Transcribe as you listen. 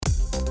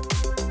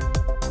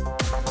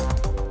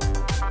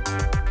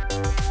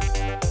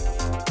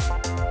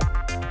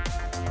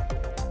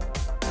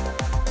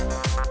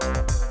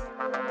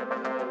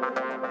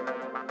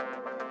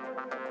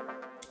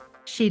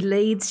She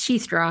leads, she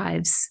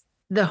thrives.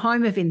 The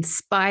home of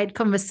inspired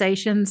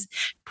conversations,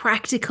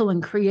 practical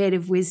and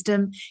creative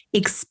wisdom,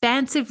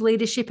 expansive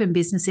leadership and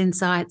business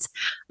insights,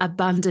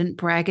 abundant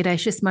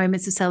braggadocious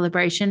moments of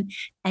celebration,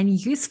 and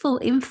useful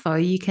info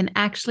you can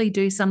actually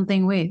do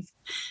something with.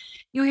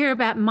 You'll hear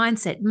about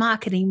mindset,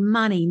 marketing,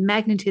 money,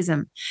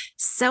 magnetism,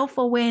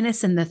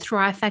 self-awareness and the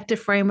Thrive Factor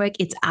framework,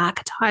 its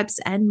archetypes,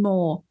 and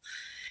more.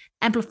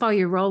 Amplify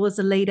your role as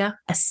a leader,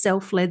 a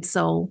self-led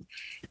soul.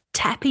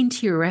 Tap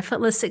into your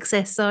effortless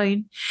success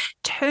zone.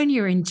 Turn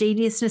your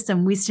ingeniousness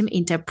and wisdom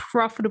into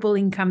profitable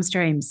income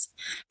streams.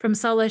 From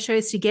solo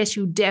shows to guests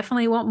you'll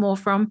definitely want more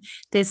from,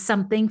 there's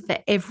something for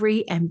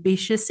every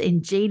ambitious,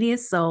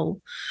 ingenious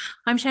soul.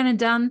 I'm Shannon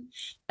Dunn,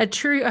 a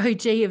true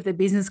OG of the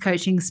business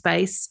coaching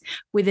space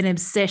with an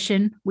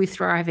obsession with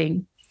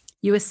thriving.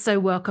 You are so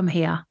welcome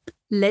here.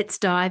 Let's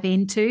dive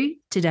into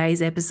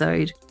today's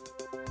episode.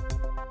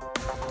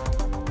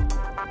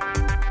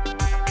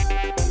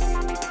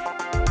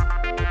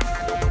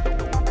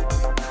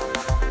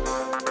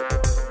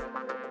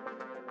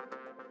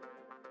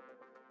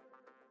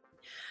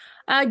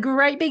 A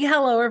great big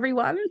hello,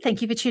 everyone.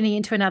 Thank you for tuning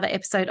into another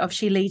episode of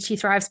She Leads, She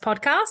Thrives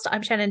podcast.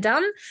 I'm Shannon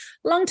Dunn,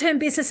 long-term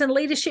business and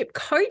leadership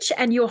coach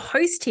and your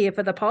host here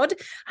for the pod.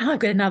 And I've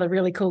got another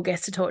really cool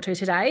guest to talk to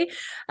today.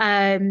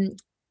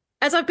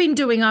 As I've been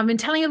doing, I've been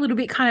telling you a little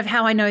bit kind of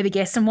how I know the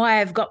guests and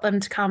why I've got them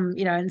to come,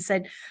 and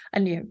said,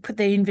 and put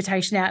the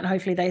invitation out and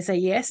hopefully they say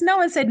yes. No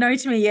one said no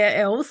to me yet,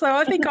 Elle. So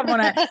I think I'm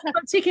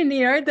ticking,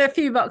 the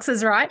few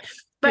boxes right.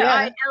 But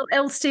yeah.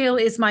 Elle Steele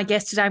is my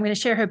guest today. I'm going to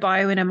share her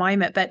bio in a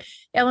moment. But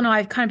Elle and I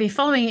have kind of been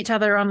following each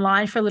other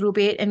online for a little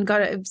bit and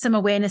got some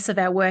awareness of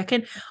our work.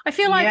 And I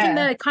feel like in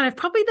the kind of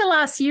probably the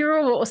last year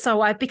or so,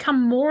 I've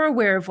become more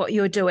aware of what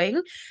you're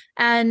doing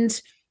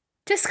and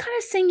just kind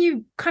of seeing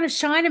you kind of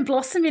shine and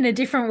blossom in a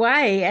different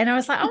way. And I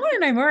was like, I want to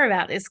know more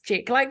about this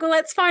chick. Like, well,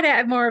 let's find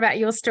out more about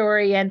your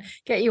story and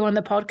get you on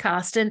the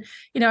podcast. And,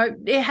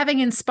 having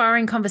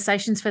inspiring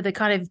conversations for the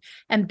kind of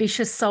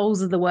ambitious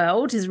souls of the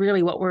world is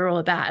really what we're all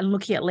about, and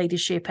looking at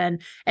leadership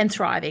and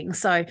thriving.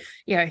 So,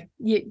 you're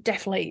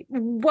definitely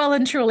well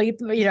and truly,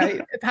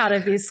 part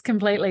of this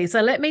completely.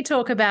 So let me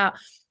talk about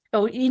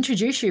I'll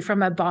introduce you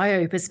from a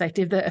bio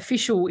perspective, the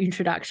official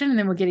introduction, and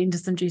then we'll get into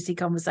some juicy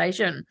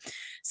conversation.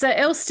 So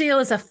Elle Steele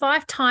is a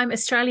 5-time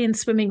Australian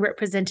swimming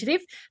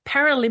representative,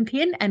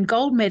 Paralympian and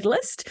gold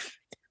medalist.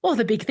 All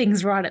the big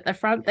things right at the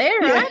front there,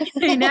 right?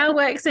 Yeah. Who now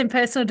works in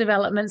personal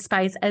development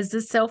space as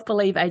the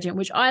self-belief agent,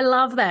 which I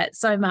love that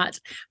so much.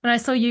 When I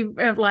saw you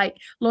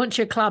launch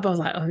your club, I was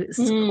like, oh, this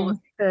is cool.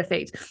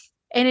 Perfect.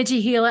 Energy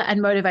healer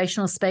and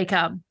motivational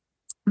speaker.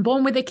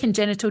 Born with a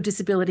congenital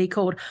disability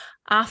called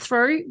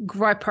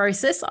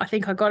arthrogryposis. I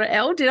think I got it,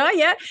 Elle. Did I?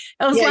 Yeah.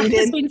 Elle's life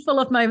has been full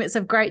of moments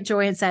of great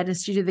joy and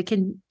sadness due to the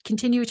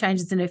continual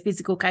changes in her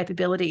physical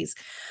capabilities.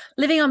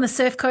 Living on the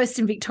surf coast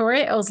in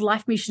Victoria, Elle's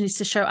life mission is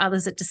to show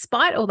others that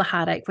despite all the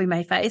heartache we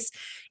may face,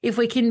 if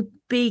we can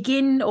be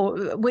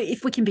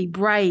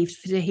brave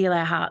to heal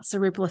our hearts, the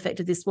ripple effect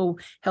of this will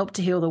help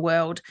to heal the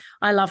world.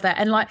 I love that.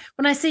 And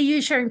when I see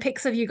you sharing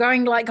pics of you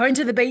going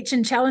to the beach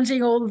and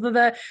challenging all of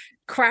the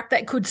crap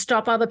that could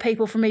stop other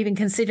people from even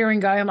considering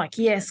going, I'm like,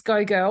 yes,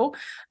 go girl.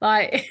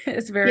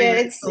 It's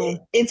very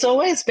cool. It's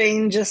always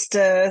been just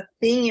a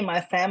thing in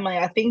my family.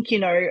 I think,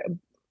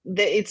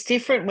 it's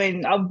different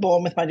when I'm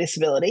born with my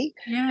disability.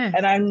 Yeah.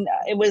 And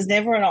it was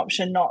never an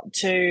option not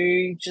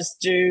to just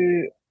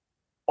do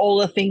all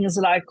the things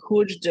that I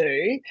could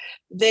do.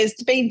 There's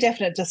been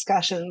definite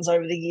discussions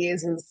over the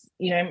years as,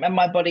 and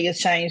my body has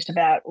changed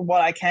about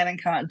what I can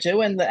and can't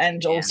do,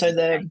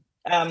 also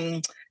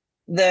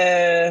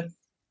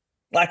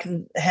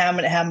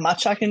how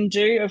much I can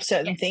do of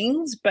certain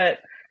things. But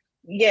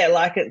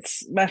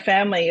it's my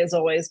family has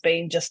always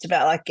been just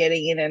about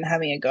getting in and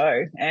having a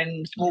go,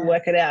 and we'll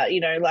work it out.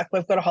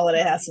 We've got a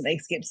holiday house in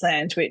East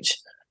Gippsland, which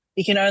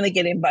you can only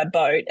get in by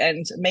boat,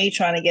 and me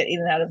trying to get in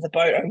and out of the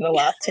boat over the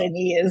last 10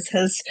 years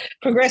has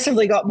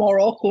progressively got more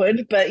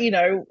awkward. But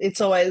it's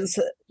always,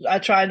 I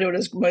try and do it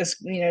as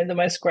the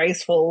most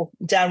graceful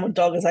downward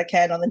dog as I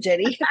can on the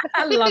jetty.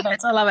 I love it.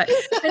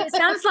 And it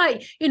sounds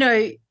like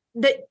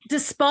that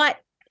despite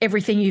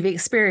everything you've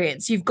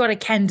experienced, you've got a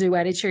can-do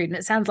attitude, and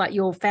it sounds like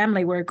your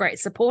family were a great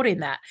support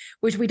in that,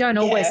 which we don't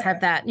always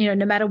have that.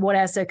 No matter what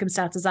our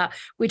circumstances are,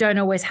 we don't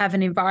always have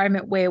an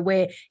environment where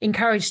we're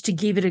encouraged to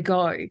give it a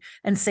go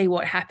and see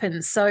what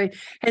happens. So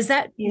has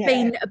that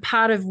been a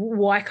part of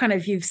why kind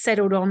of you've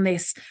settled on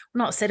this,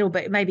 not settled,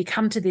 but maybe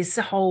come to this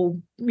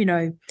whole,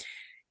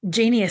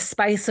 genius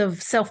space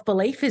of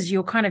self-belief as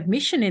your kind of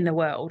mission in the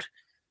world?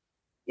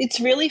 It's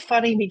really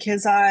funny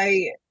because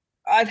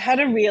I've had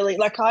a really,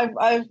 lots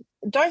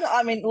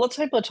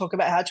of people talk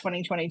about how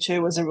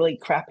 2022 was a really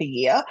crappy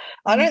year.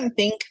 I don't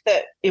think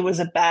that it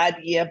was a bad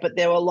year, but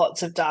there were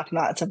lots of dark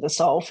nights of the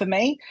soul for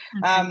me.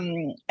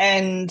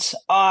 And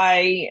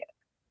I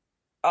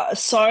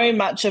so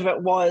much of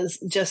it was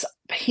just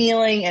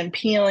peeling and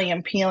peeling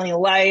and peeling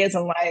layers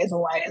and layers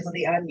and layers of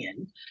the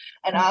onion,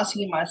 and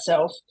asking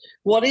myself,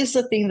 what is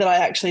the thing that I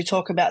actually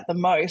talk about the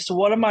most?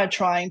 What am I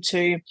trying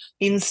to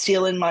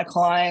instill in my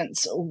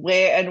clients?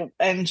 Where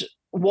and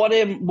what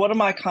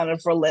am I kind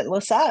of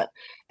relentless at?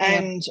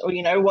 And or,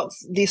 you know,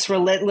 what's this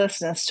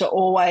relentlessness to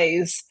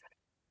always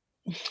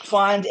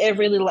find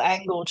every little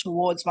angle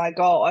towards my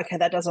goal. Okay,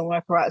 that doesn't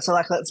work right, so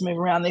like let's move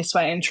around this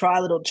way and try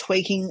a little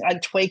tweaking.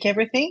 I'd tweak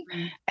everything.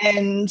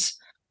 And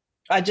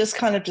I just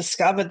kind of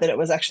discovered that it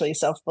was actually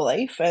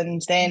self-belief.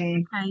 And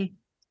then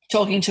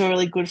talking to a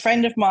really good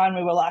friend of mine,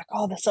 we were like,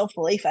 oh, the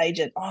self-belief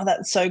agent, oh,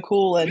 that's so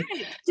cool. And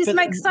just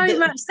makes so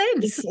much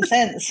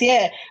sense.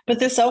 Yeah, but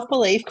the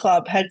self-belief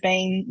club had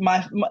been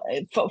my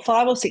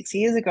 5 or 6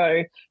 years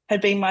ago,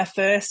 had been my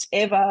first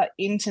ever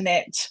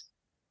internet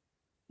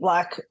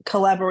like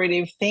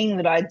collaborative thing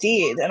that I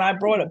did, and I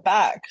brought it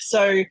back.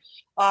 So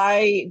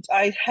I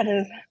had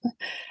an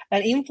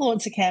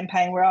influencer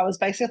campaign where I was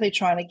basically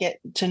trying to get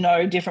to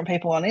know different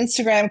people on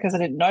Instagram because I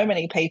didn't know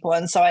many people,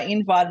 and so I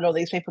invited all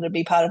these people to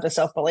be part of the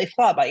self-belief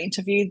club. I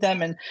interviewed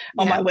them, and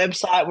on my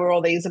website were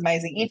all these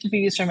amazing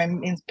interviews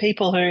from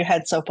people who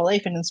had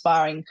self-belief and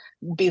inspiring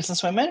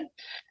businesswomen.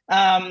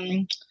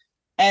 And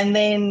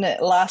then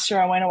last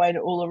year I went away to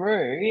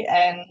Uluru,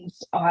 and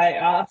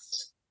I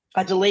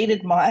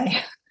deleted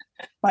my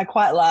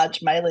quite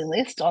large mailing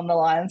list on the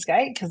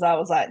Lionsgate because I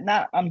was like,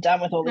 nah, I'm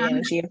done with all the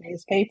energy of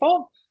these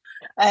people.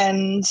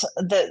 And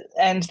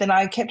then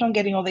I kept on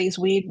getting all these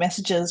weird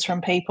messages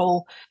from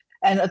people.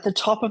 And at the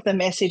top of the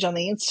message on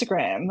the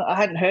Instagram, I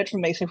hadn't heard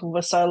from these people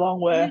for so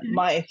long, were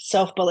my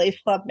self-belief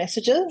club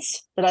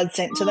messages that I'd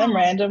sent to them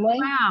randomly.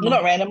 Wow. Well,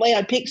 not randomly,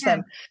 I'd picked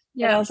them.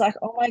 And I was like,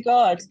 oh my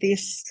God,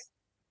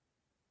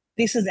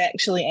 this is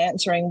actually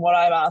answering what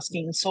I'm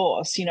asking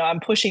source. You know, I'm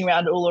pushing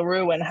around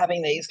Uluru and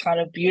having these kind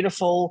of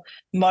beautiful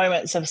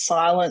moments of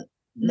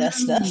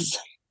silentness.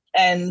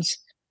 And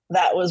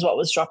that was what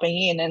was dropping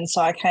in. And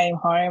so I came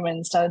home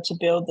and started to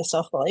build the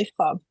self-belief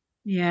club.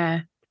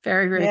 Yeah,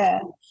 very, very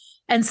cool.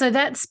 And so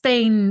that's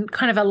been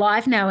kind of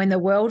alive now in the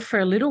world for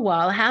a little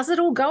while. How's it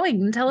all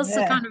going? And tell us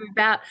kind of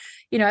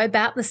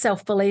about the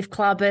self-belief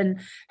club and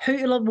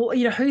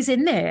who's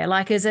in there.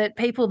 Like, is it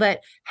people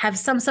that have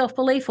some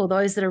self-belief or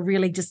those that are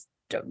really just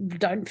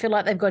don't feel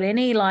like they've got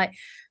any? Like,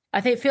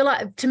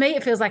 to me,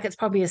 it feels like it's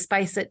probably a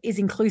space that is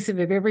inclusive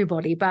of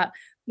everybody, but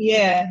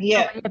tell me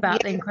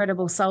about the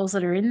incredible souls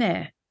that are in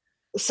there.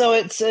 So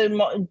it's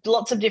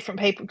lots of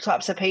different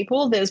types of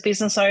people. There's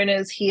business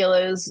owners,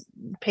 healers,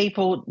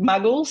 people,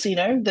 muggles, you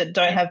know, that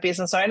don't have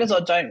business owners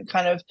or don't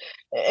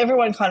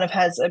everyone kind of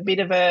has a bit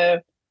of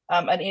a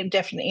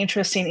definite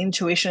interest in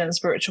intuition and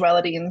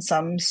spirituality in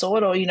some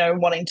sort, or, you know,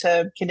 wanting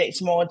to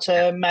connect more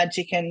to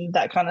magic and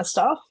that kind of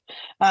stuff,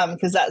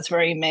 because that's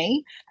very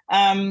me.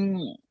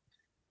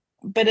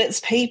 But it's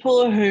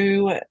people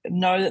who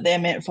know that they're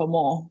meant for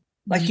more.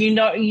 Like, you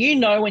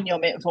know when you're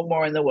meant for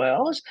more in the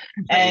world.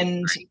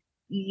 And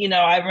you know,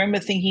 I remember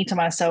thinking to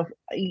myself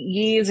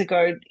years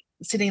ago,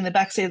 sitting in the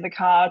backseat of the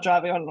car,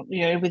 driving on,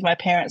 you know, with my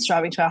parents,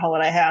 driving to our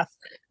holiday house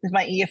with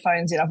my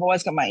earphones in. I've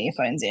always got my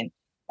earphones in,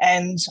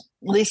 and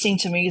listening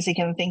to music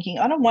and thinking,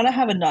 I don't want to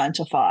have a 9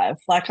 to 5.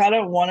 Like, I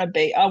don't want to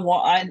be. I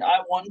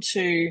want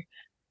to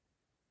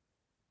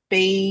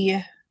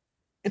be.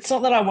 It's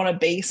not that I want to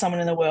be someone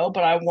in the world,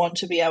 but I want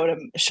to be able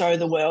to show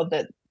the world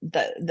that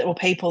or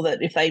people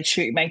that if they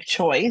make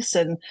choice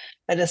and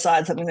they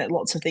decide something, that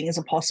lots of things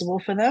are possible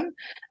for them.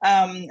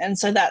 And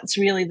so that's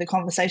really the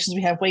conversations.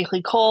 We have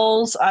weekly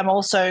calls. I'm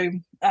also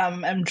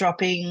am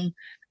dropping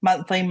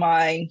monthly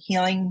my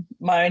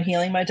own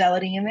healing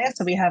modality in there.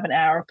 So we have an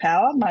hour of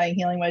power. My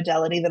healing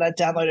modality that I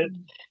downloaded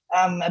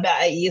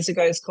about 8 years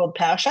ago is called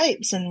Power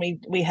Shapes, and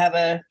we have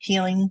a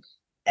healing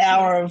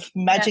hour of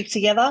magic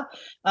together.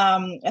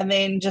 And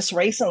then just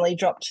recently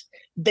dropped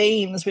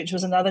Beams, which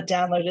was another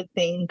downloaded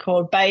thing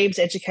called Babes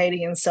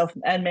Educating and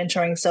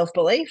Mentoring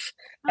Self-Belief.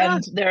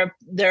 And there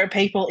are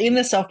people in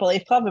the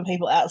Self-Belief Club and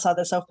people outside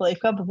the Self-Belief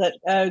Club that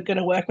are going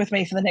to work with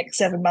me for the next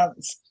 7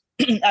 months.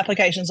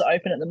 Applications are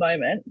open at the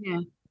moment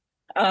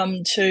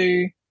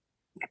to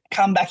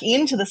come back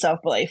into the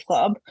Self-Belief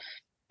Club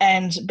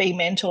and be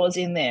mentors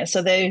in there.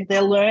 So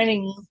they're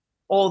learning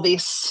all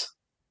this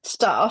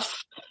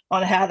stuff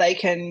on how they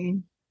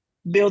can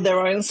build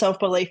their own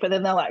self-belief, but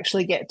then they'll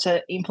actually get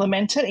to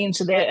implement it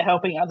into their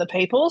helping other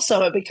people.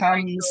 So it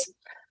becomes,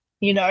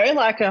 you know,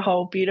 like a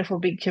whole beautiful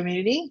big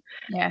community.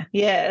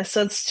 Yeah.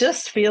 So it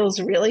just feels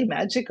really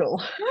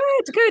magical.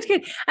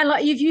 Good. And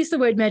like, you've used the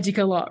word magic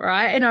a lot,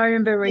 right? And I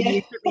remember when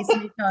you used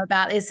to know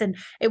about this, and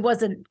it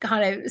wasn't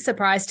kind of a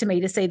surprise to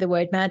me to see the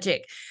word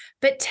magic.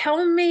 But tell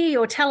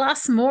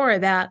us more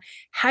about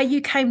how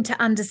you came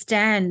to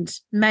understand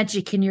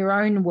magic in your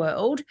own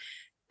world.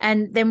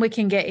 And then we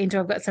can get into,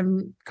 I've got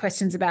some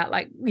questions about,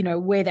 like, you know,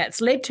 where that's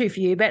led to for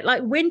you. But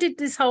like, when did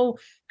this whole,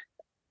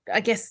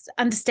 I guess,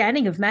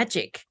 understanding of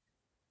magic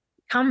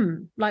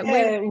come? Like,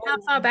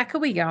 how far back are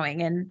we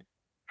going? And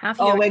How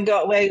Oh,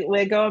 you?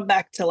 we're going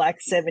back to like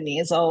 7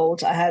 years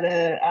old. I had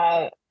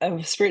a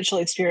spiritual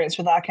experience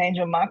with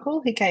Archangel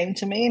Michael. He came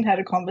to me and had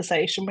a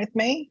conversation with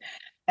me,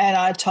 and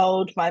I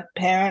told my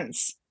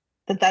parents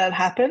that had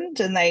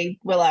happened, and they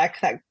were like,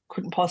 "That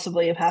couldn't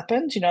possibly have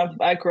happened." You know,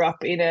 I grew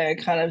up in a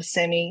kind of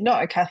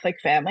not a Catholic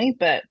family,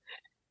 but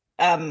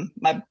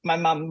my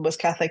mum was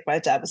Catholic, my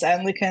dad was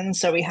Anglican,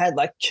 so we had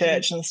like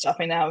church and stuff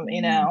in our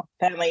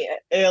family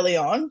early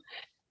on.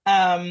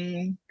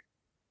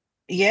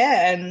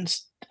 Yeah, and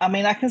I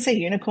mean, I can see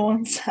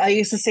unicorns. I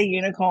used to see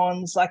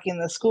unicorns like in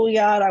the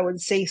schoolyard. I would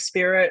see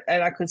spirit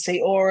and I could see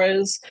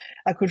auras.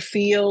 I could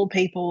feel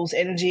people's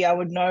energy. I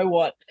would know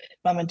what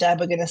mum and dad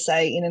were going to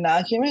say in an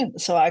argument,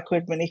 so I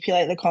could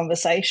manipulate the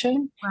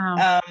conversation.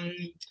 Wow.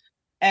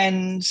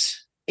 And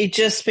it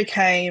just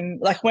became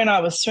like when I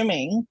was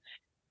swimming,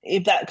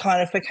 if that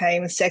kind of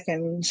became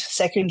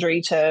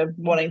secondary to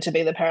wanting to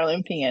be the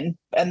Paralympian.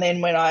 And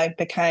then when I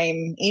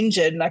became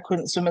injured and I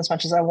couldn't swim as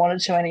much as I wanted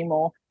to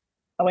anymore,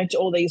 I went to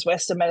all these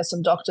Western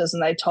medicine doctors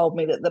and they told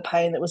me that the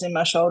pain that was in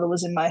my shoulder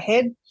was in my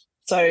head.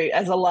 So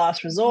as a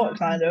last resort,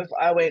 kind of,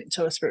 I went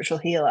to a spiritual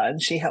healer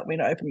and she helped me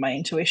to open my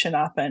intuition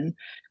up and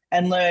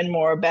learn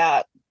more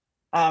about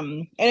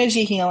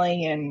energy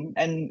healing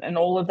and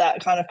all of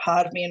that kind of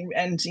part of me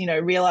and you know,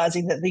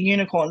 realizing that the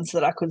unicorns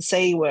that I could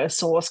see were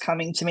source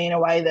coming to me in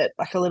a way that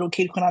like a little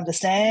kid could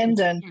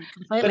understand. And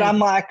but I'm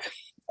like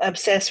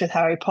obsessed with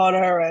Harry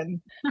Potter and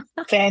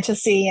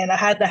fantasy, and I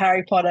had the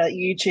Harry Potter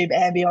YouTube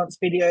ambience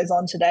videos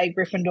on today,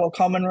 Gryffindor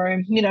common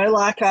room, you know,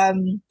 like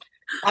I'm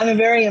a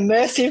very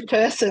immersive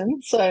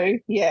person, so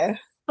yeah.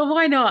 But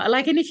why not?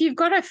 Like, and if you've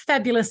got a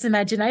fabulous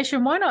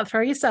imagination, why not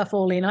throw yourself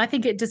all in? I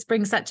think it just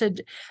brings such a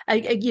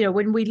you know,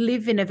 when we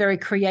live in a very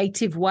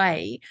creative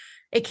way,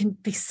 it can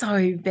be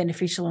so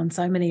beneficial on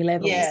so many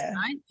levels. Yeah.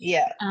 Right?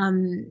 Yeah.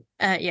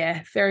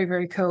 Yeah. Very,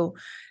 very cool.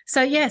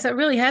 So, yeah, so it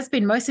really has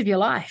been most of your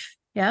life.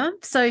 Yeah.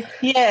 So,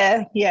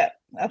 yeah,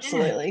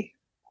 absolutely.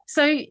 Yeah.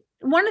 So,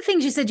 one of the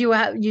things you said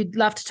you'd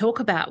love to talk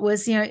about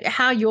was, you know,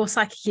 how your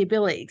psychic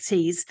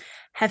abilities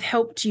have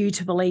helped you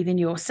to believe in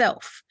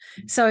yourself.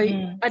 So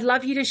I'd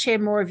love you to share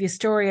more of your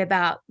story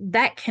about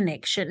that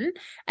connection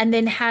and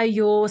then how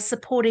you're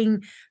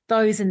supporting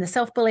those in the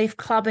self-belief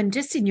club and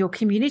just in your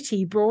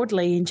community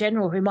broadly in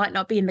general who might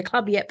not be in the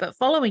club yet but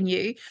following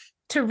you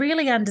to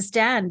really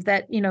understand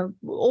that, you know,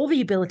 all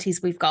the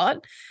abilities we've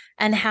got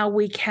and how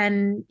we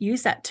can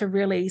use that to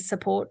really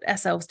support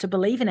ourselves, to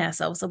believe in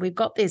ourselves. So we've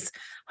got this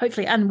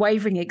hopefully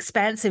unwavering,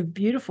 expansive,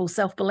 beautiful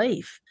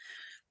self-belief.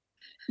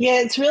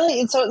 Yeah,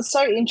 it's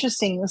so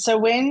interesting. So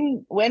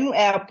when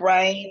our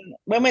brain,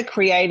 when we're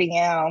creating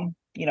our,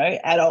 you know,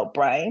 adult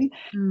brain,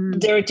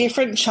 there are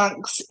different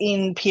chunks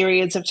in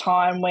periods of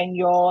time when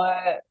you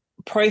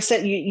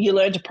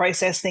learn to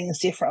process things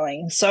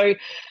differently. So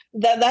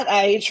that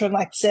age from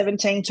like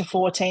 17 to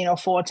 14 or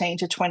 14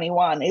 to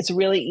 21 is a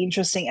really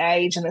interesting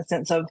age in the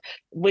sense of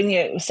when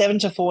you're 7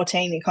 to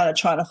 14, you're kind of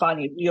trying to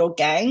find your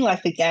gang,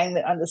 like the gang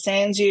that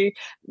understands you.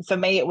 For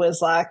me, it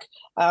was like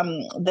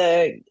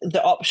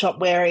the op shop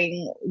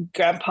wearing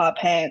grandpa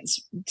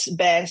pants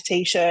band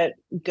t-shirt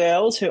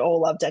girls who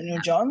all love Daniel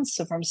Johns,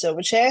 so from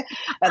Silverchair,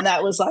 and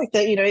that was like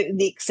the, you know,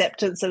 the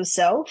acceptance of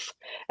self.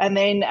 And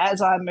then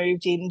as I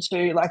moved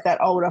into like that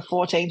older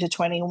 14 to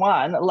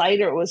 21,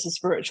 later it was the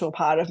spiritual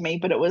part of me,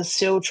 but it was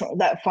still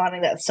that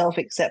finding that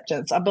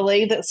self-acceptance. I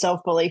believe that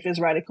self-belief is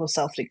radical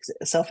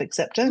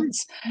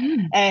self-acceptance.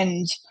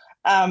 And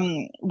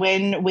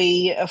when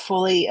we are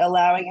fully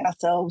allowing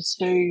ourselves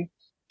to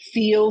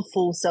feel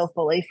full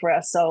self-belief for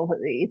ourselves,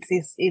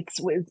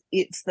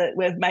 it's that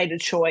we've made a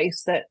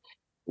choice that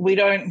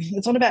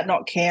it's not about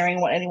not caring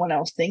what anyone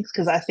else thinks,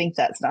 because I think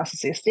that's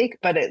narcissistic,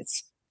 but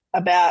it's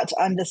about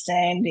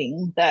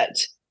understanding that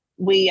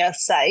we are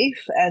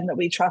safe and that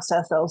we trust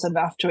ourselves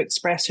enough to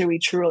express who we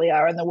truly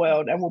are in the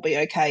world, and we'll be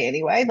okay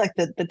anyway. Like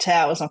the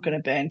tower's not going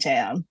to burn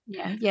down.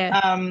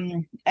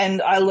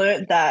 And I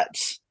learned that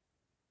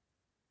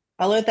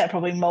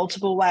probably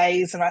multiple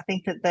ways, and I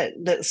think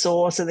that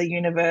source of the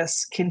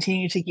universe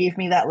continued to give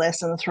me that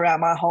lesson throughout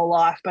my whole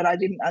life, but I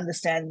didn't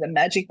understand the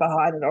magic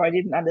behind it, or I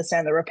didn't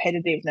understand the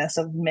repetitiveness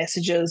of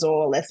messages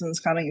or lessons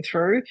coming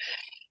through.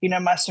 You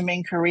know, my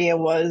swimming career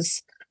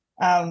was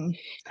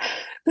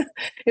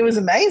it was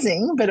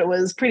amazing, but it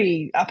was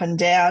pretty up and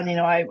down. You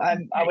know, I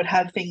would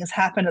have things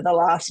happen at the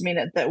last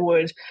minute that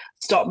would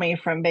stop me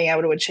from being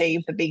able to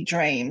achieve the big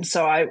dream.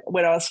 So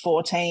when I was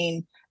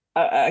 14,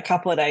 a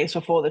couple of days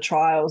before the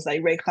trials, they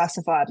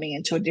reclassified me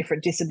into a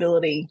different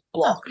disability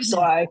block.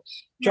 So I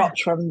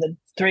dropped from the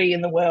 3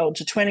 in the world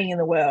to 20 in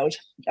the world.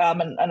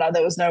 And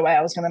there was no way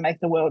I was going to make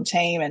the world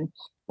team. And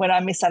when I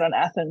missed out on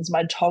Athens,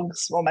 my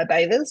togs or my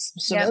bathers,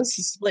 swimmers,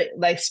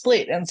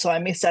 split. And so I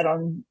missed out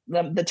on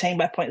the team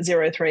by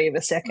 0.03 of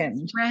a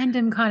second.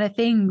 Random kind of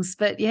things,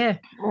 but yeah.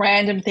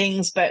 Random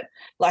things, but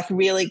like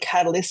really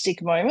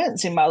catalytic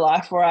moments in my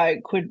life where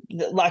I could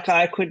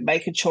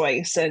make a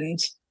choice. And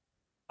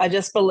I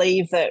just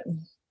believe that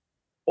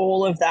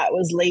all of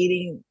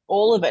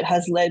it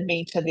has led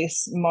me to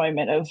this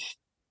moment of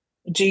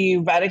do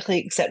you radically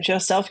accept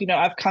yourself? You know,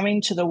 I've come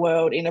into the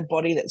world in a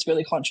body that's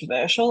really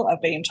controversial.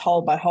 I've been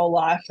told my whole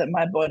life that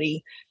my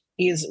body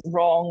is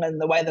wrong and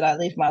the way that I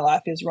live my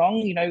life is wrong.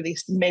 You know,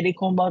 this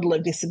medical model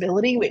of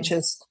disability, which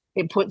is,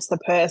 it puts the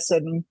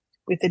person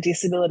with the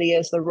disability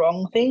as the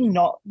wrong thing,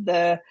 not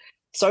the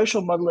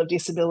social model of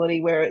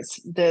disability where it's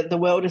the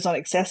world is not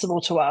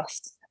accessible to us.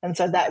 And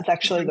so that's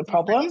actually the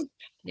problem.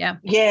 Yeah.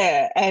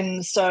 Yeah.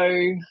 And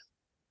so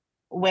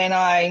when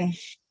I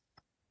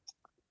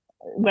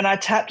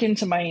tapped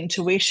into my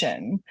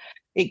intuition,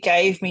 it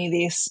gave me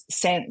this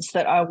sense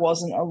that I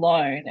wasn't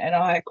alone and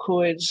I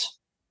could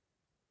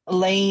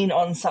lean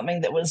on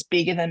something that was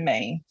bigger than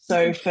me.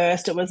 So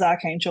first it was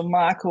Archangel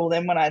Michael.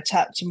 Then when I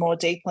tapped more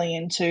deeply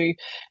into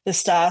the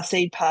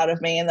starseed part of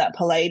me and that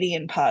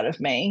Palladian part of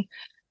me,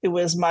 it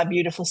was my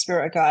beautiful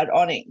spirit guide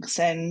Onyx.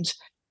 And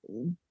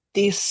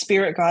this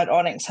spirit guide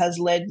Onyx has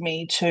led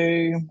me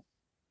to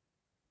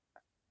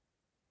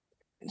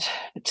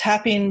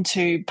tap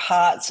into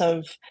parts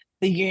of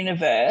the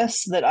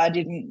universe that I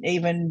couldn't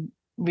even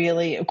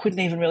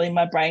really,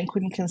 my brain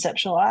couldn't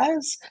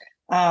conceptualize.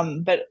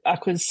 But I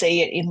could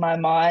see it in my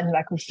mind and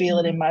I could feel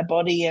it in my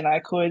body, and I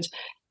could,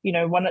 you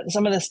know,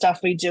 some of the stuff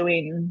we do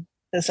in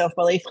the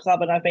Self-Belief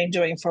Club and I've been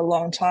doing for a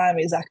long time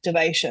is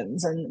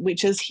activations, and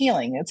which is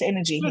healing, it's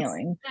energy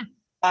healing.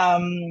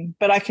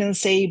 But I can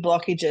see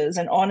blockages,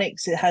 and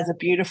Onyx, it has a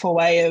beautiful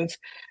way of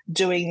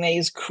doing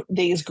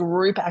these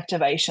group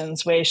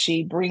activations where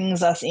she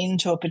brings us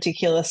into a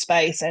particular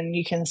space, and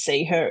you can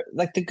see her,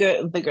 like the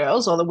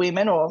girls or the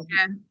women, or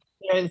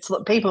you know, it's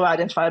people who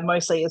identify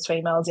mostly as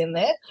females in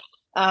there,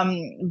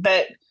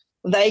 but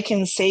they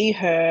can see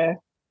her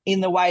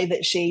in the way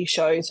that she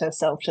shows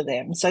herself to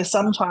them. So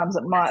sometimes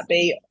it might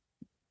be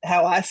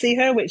how I see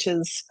her, which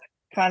is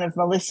kind of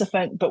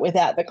Maleficent but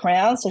without the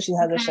crown, so she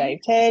has a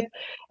shaved head,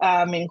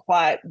 in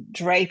quite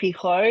drapey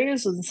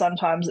clothes, and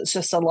sometimes it's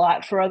just a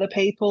light for other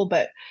people,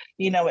 but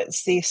you know,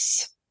 it's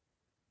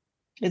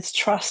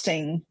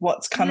trusting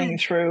what's coming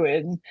through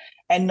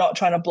and not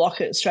trying to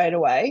block it straight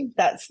away.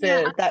 That's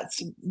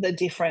the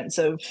difference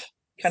of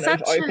kind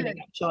of opening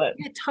up to it.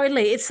 Yeah,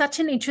 totally. It's such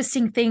an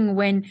interesting thing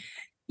when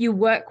you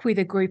work with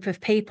a group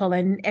of people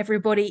and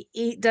everybody,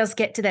 it does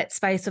get to that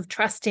space of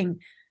trusting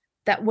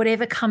that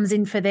whatever comes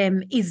in for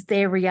them is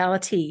their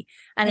reality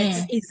and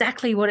it's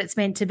exactly what it's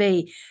meant to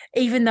be,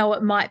 even though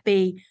it might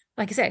be,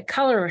 like I said, a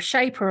color or a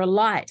shape or a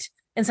light,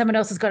 and someone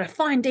else has got a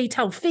fine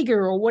detailed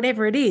figure or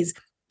whatever it is,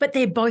 but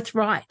they're both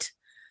right.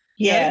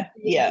 Yeah.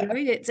 You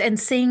know, and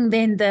seeing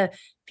then the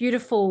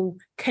beautiful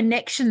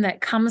connection that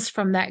comes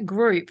from that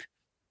group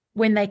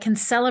when they can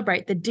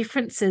celebrate the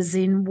differences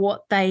in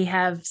what they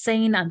have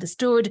seen,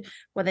 understood,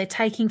 what they're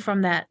taking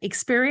from that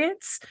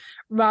experience,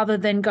 rather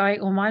than going,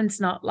 oh, mine's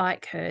not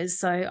like hers,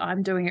 so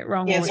I'm doing it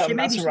wrong. Yeah, or so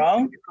that's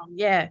wrong.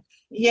 Yeah.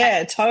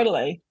 Yeah,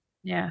 totally.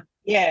 Yeah.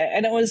 Yeah,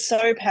 and it was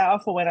so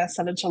powerful when I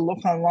started to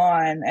look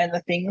online, and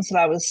the things that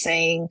I was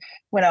seeing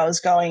when I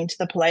was going to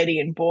the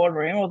Palladian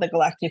boardroom or the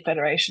Galactic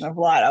Federation of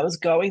Light. I was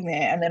going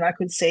there, and then I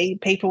could see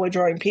people were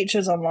drawing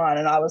pictures online,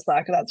 and I was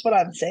like, that's what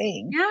I'm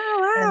seeing. Yeah,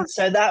 wow. And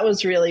so that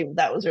was really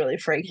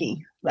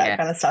freaky. That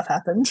kind of stuff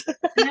happened.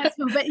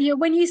 But you know,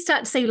 when you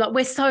start to see, like,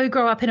 we're so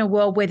grow up in a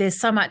world where there's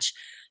so much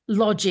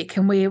logic,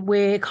 and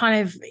we're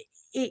kind of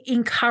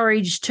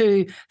encouraged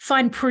to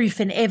find proof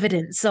and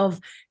evidence of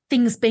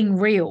things being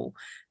real.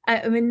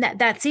 I mean,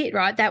 that's it,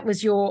 right? That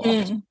was your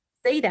opportunity to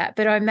see that.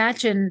 But I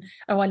imagine,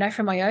 I know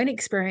from my own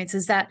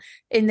experiences that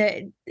in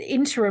the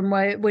interim,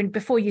 when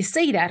before you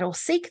see that or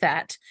seek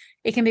that,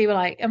 it can be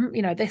like,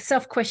 you know, the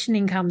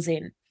self-questioning comes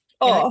in.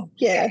 Is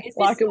this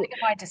am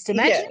I just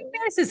imagining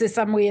this? Is this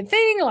some weird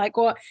thing? Like,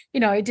 what, you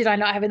know, did I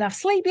not have enough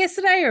sleep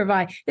yesterday?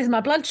 Or is my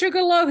blood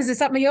sugar low? Is there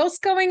something else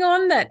going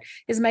on that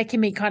is making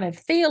me kind of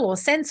feel or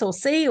sense or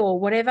see or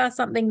whatever,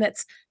 something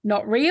that's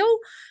not real?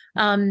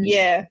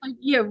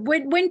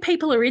 When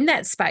people are in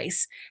that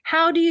space,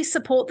 how do you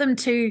support them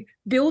to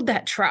build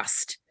that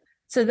trust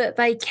so that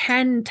they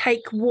can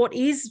take what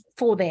is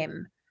for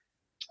them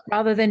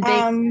rather than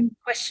being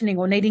questioning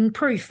or needing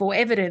proof or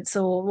evidence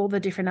or all the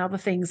different other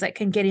things that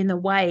can get in the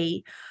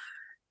way?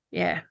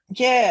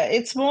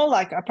 It's more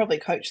like I probably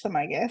coach them,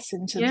 I guess,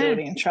 into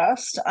building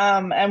trust,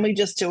 and we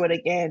just do it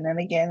again and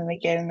again and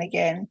again and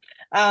again,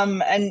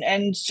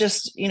 and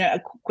just, you know,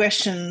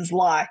 questions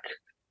like,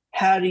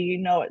 how do you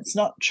know it's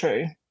not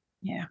true?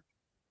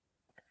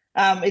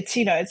 It's,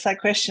 you know, it's that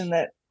question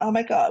that, oh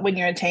my God, when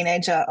you're a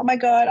teenager, oh my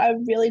God, I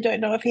really don't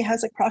know if he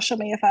has a crush on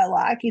me,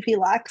 if he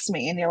likes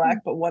me. And you're like,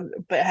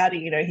 but how do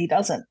you know he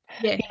doesn't?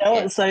 You know,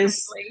 it's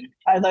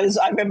those,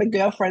 I remember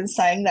girlfriends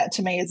saying that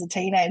to me as a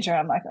teenager.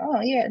 I'm like, oh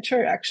yeah,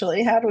 true,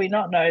 actually. How do we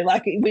not know?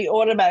 Like,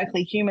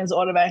 humans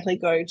automatically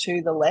go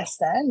to the less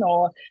than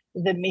or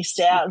the missed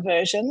out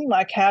version.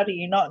 Like, how do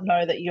you not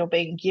know that you're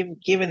being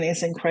given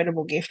this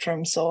incredible gift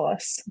from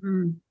source?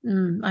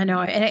 I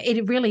know. And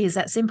it really is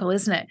that simple,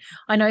 isn't it?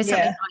 I know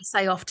something I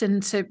say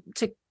often to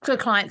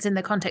clients in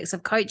the context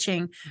of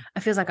coaching. I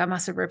feel like I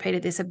must have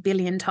repeated this a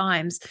billion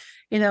times,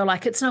 you know,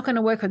 like, it's not going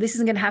to work, or this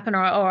isn't going to happen,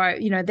 or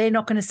you know, they're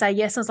not going to say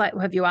yes. I was like,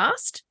 well, have you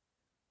asked?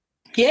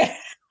 Yeah.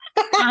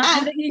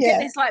 And then you get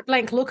this like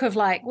blank look of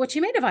like, what do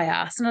you mean if I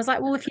ask? And I was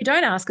like, well, if you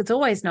don't ask, it's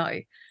always no.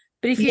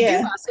 But if you do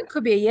ask, it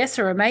could be a yes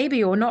or a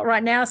maybe or not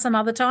right now, some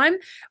other time,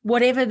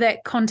 whatever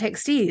that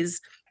context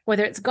is,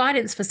 whether it's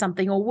guidance for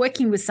something or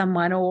working with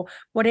someone or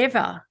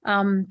whatever.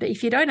 But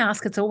if you don't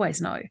ask, it's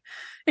always no.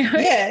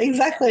 Yeah,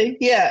 exactly.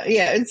 Yeah.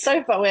 It's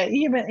so fun.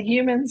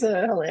 Humans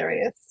are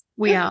hilarious.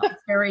 We are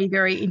very,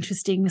 very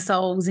interesting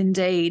souls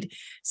indeed.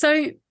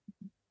 So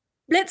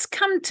let's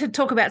come to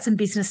talk about some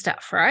business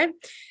stuff, right?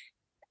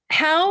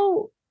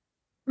 How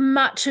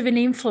much of an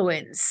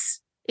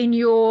influence, in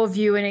your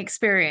view and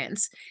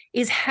experience,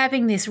 is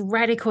having this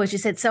radical, as you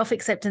said,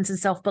 self-acceptance and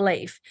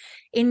self-belief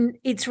in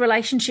its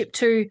relationship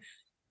to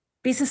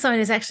business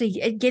owners actually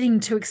getting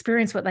to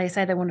experience what they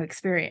say they want to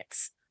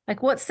experience?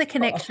 Like, what's the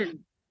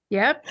connection?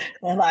 Yeah.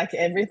 I like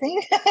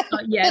everything.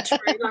 Yeah, true.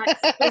 Like,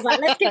 I was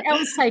like, let's get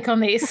Elle's take on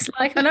this.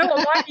 Like, I know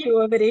what my view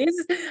of it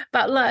is,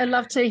 but I'd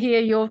love to hear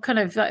your kind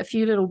of like, a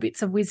few little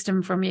bits of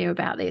wisdom from you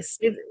about this.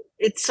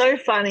 It's so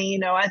funny,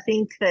 I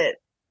think that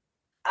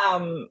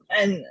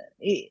and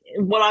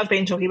what I've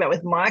been talking about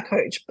with my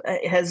coach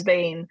has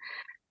been,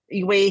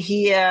 we're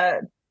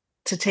here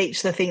to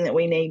teach the thing that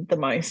we need the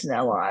most in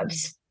our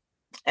lives.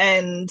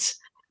 And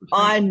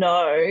I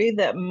know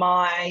that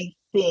my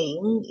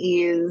thing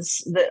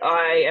is that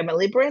I am a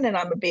Libran and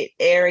I'm a bit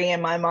airy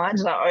in my mind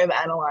and I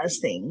overanalyze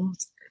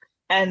things.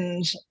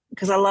 And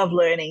because I love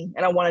learning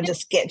and I want to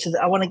just get to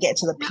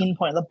the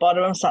pinpoint at the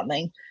bottom of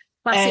something.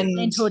 Classic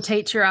mentor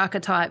teacher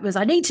archetype was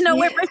I need to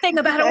know everything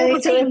about all the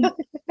things.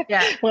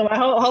 Yeah. Well, my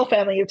whole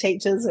family of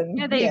teachers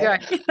and there you go.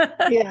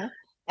 Yeah.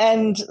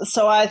 And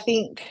so I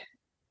think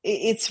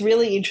it's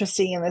really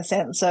interesting in the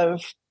sense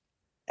of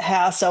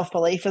how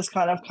self-belief has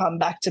kind of come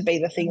back to be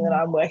the thing that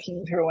I'm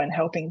working through and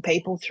helping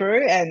people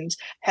through, and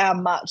how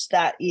much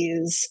that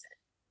is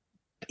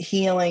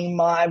healing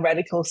my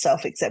radical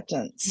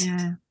self-acceptance.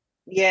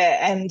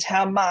 And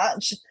how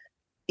much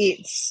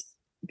it's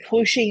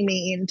pushing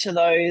me into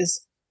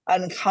those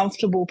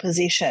uncomfortable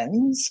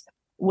positions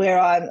where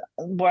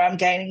I'm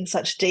gaining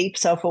such deep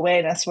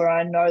self-awareness, where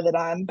I know that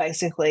I'm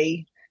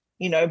basically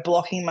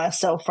blocking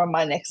myself from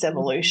my next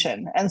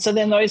evolution. And so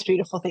then those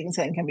beautiful things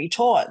then can be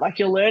taught. Like,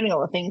 you're learning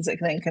all the things that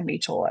then can be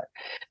taught.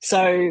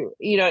 So,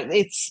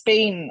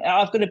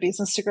 I've got a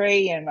business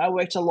degree and I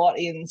worked a lot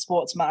in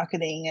sports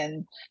marketing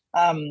and,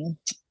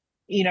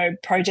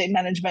 project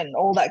management and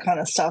all that kind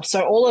of stuff.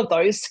 So all of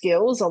those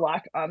skills are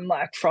like, I'm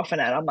like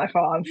frothing at. I'm like,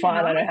 oh, I'm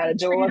fine. I know how to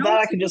do all of that.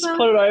 I can just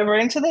put it over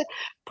into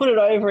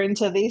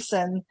this.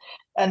 And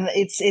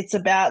it's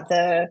about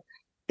the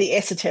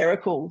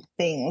esoterical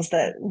things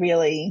that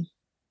really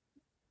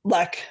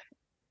like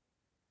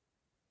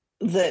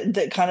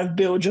that kind of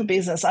build your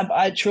business.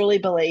 I truly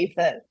believe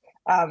that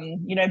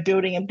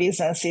building a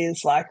business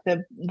is like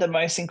the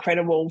most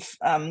incredible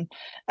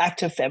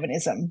act of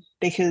feminism,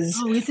 because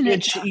you're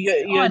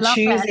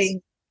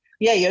choosing.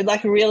 Yeah, you're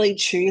like really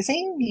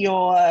choosing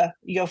your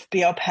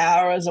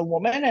power as a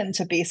woman, and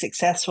to be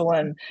successful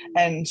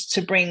and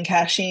to bring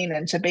cash in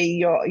and to be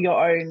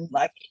your own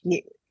like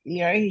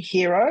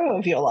hero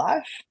of your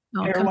life,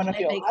 heroine of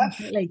your life.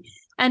 Completely.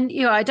 And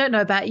I don't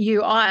know about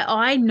you.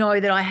 I know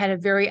that I had a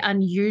very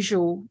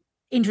unusual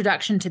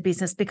introduction to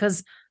business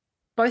because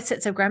both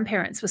sets of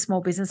grandparents were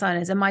small business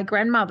owners, and my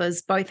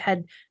grandmothers both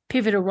had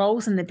pivotal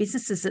roles in the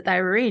businesses that they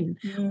were in.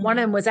 One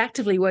of them was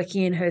actively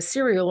working in her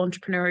serial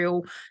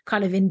entrepreneurial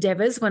kind of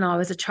endeavors when I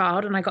was a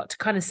child, and I got to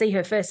kind of see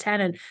her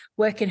firsthand and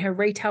work in her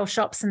retail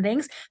shops and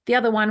things. The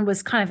other one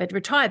was kind of had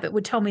retired, but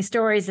would tell me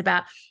stories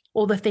about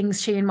all the things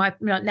she and my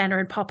Nana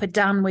and Pop had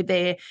done with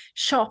their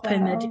shop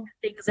and the different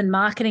things and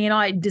marketing.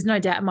 And there's no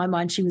doubt in my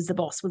mind she was the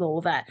boss with all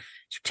of that.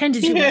 She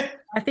pretended she was,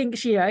 I think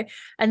she, and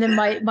then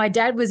my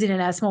dad was in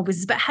and out of small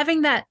business. But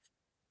having that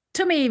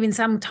took me even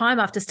some time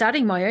after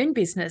starting my own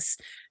business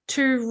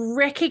to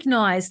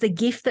recognize the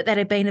gift that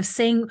had been of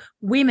seeing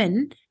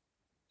women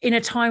in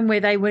a time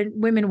where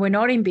women were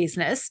not in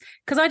business,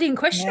 because I didn't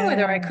question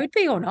whether I could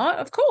be or not.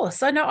 Of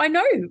course, I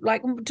know,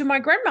 like to my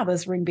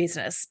grandmothers were in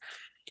business.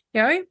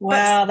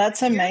 Wow,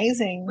 that's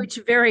amazing. Which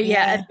very,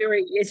 as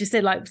you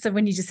said, like, so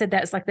when you just said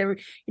that, it's like the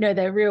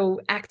real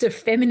act of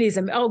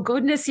feminism. Oh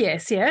goodness,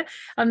 yes, yeah.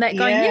 I'm that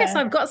going, yes,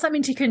 I've got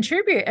something to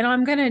contribute, and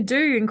I'm going to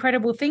do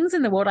incredible things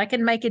in the world. I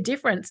can make a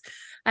difference,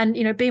 and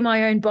be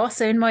my own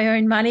boss, earn my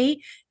own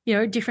money,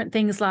 different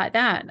things like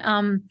that.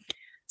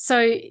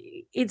 So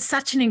it's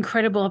such an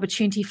incredible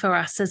opportunity for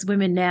us as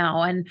women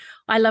now. And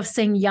I love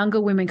seeing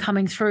younger women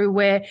coming through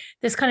where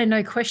there's kind of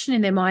no question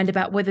in their mind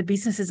about whether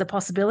business is a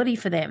possibility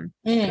for them.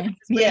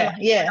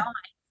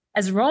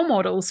 As role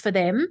models for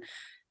them.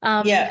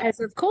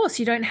 As of course,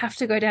 you don't have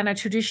to go down a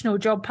traditional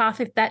job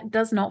path if that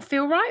does not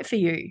feel right for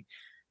you.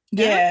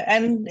 Yeah.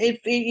 And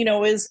if,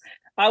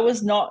 I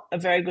was not a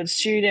very good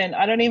student.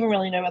 I don't even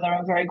really know whether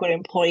I'm a very good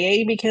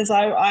employee, because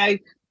I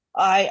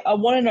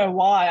want to know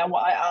why.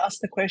 I ask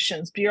the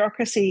questions.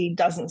 Bureaucracy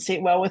doesn't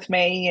sit well with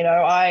me.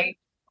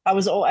 I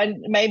was all, and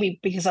maybe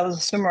because I was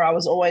a swimmer, I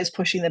was always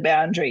pushing the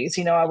boundaries.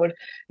 You know,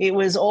 it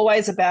was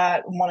always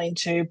about wanting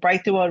to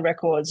break the world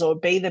records or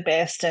be the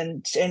best,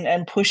 and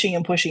pushing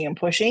and pushing and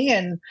pushing.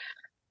 And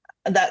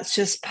that's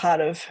just part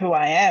of who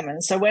I am.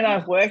 And so when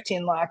I worked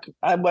in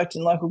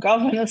local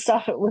government and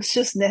stuff, it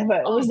was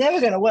never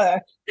going to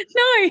work.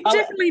 No,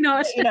 definitely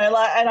not. You know,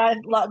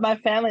 my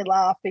family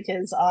laughed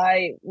because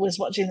I was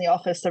watching The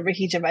Office, the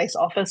Ricky Gervais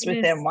Office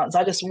with them once.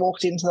 I just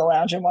walked into the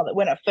lounge room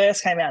when it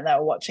first came out and they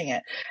were watching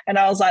it. And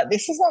I was like,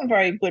 this is not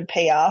very good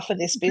PR for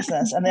this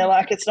business. And they're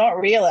like, it's not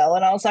real, Elle.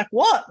 And I was like,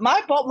 what?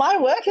 My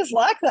work is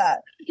like that.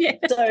 Yeah.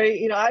 So,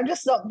 you know, I'm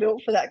just not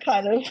built for that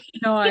kind of.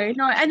 No.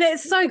 And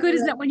it's so good,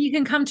 isn't it, when you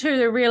can come to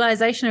the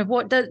realization of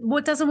what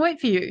doesn't work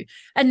for you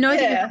and know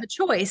that you have a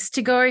choice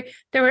to go,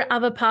 there are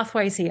other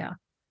pathways here.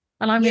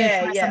 And I'm going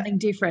to try something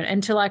different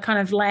until I kind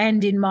of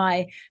land in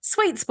my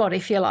sweet spot,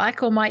 if you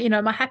like, or my, you know,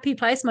 my happy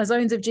place, my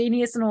zones of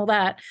genius and all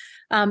that.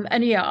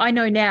 And yeah, I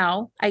know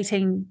now,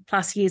 18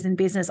 plus years in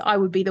business, I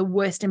would be the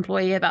worst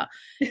employee ever.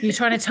 You're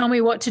trying to tell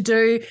me what to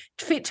do,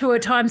 fit to a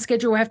time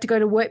schedule, have to go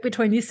to work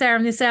between this hour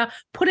and this hour,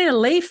 put in a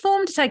leave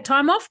form to take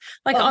time off.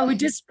 Like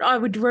I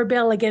would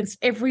rebel against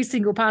every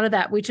single part of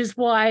that, which is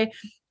why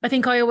I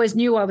think I always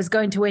knew I was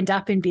going to end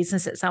up in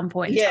business at some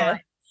point in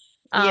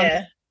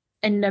time.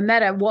 And no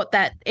matter what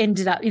that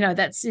ended up, you know,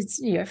 it's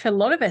you know, for a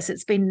lot of us,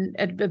 it's been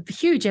a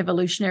huge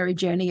evolutionary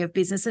journey of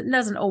business. It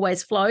doesn't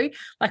always flow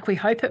like we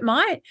hope it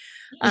might.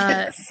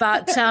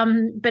 But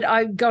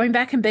going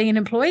back and being an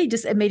employee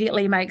just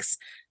immediately makes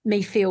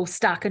me feel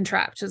stuck and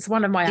trapped. It's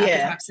one of my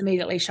archetypes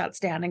immediately shuts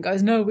down and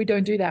goes, no, we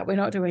don't do that. We're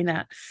not doing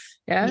that.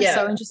 Yeah.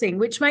 So interesting,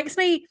 which makes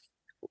me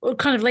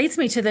kind of leads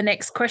me to the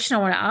next question I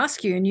want to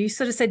ask you. And you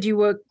sort of said you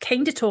were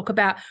keen to talk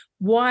about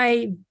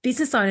why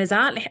business owners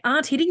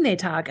aren't hitting their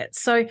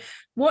targets. So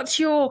what's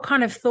your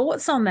kind of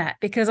thoughts on that?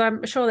 Because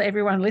I'm sure that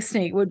everyone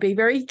listening would be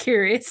very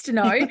curious to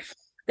know.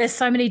 There's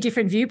so many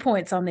different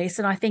viewpoints on this,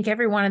 and I think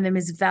every one of them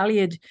is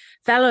valid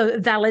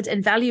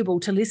and valuable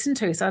to listen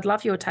to. So I'd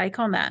love your take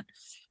on that.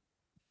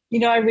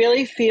 You know, I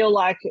really feel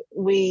like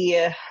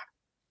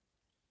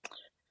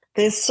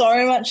there's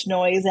so much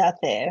noise out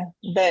there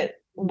that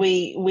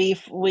we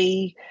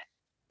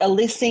are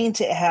listening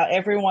to how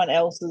everyone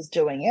else is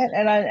doing it,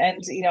 and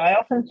you know, I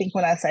often think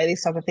when I say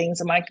these type of things,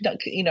 am I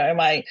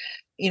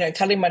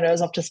cutting my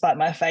nose off to spite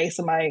my face?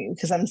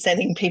 Because I'm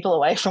sending people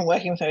away from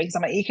working for me because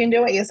I'm like, you can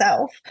do it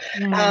yourself.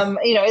 You know,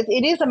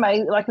 it is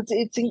amazing. Like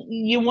it's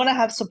you want to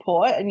have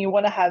support and you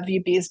want to have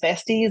your biz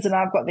besties, and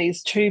I've got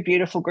these two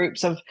beautiful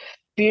groups of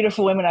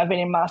beautiful women I've been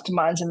in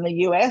masterminds in the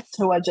US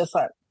who are just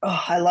like,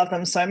 oh, I love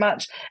them so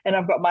much. And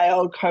I've got my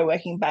old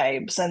co-working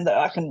babes and that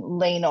I can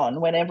lean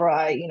on whenever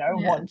I,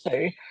 want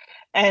to.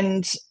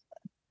 And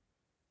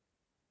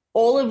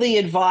all of the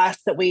advice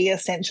that we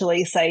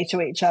essentially say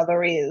to each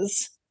other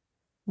is,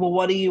 well,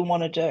 what do you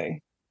want to do?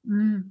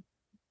 Mm.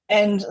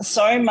 And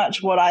so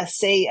much what I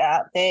see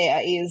out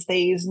there is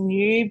these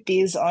new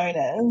biz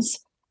owners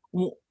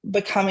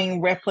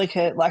becoming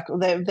replicate, like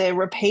they're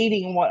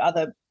repeating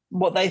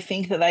what they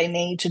think that they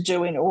need to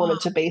do in order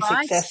to be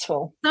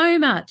successful. So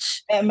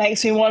much. It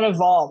makes me want to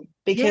vom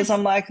because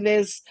I'm like,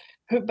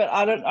 but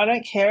I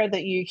don't care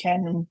that you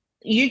can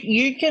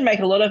make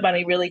a lot of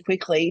money really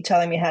quickly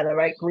telling me how to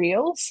make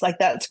reels. Like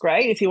that's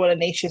great if you want to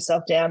niche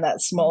yourself down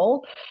that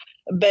small,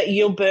 but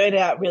you'll burn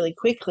out really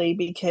quickly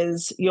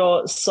because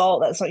your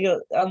soul, that's not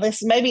your,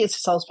 unless maybe it's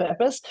your soul's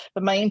purpose,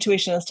 but my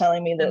intuition is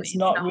telling me that it's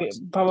not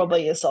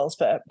probably your soul's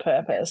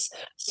purpose.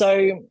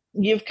 So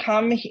you've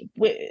come,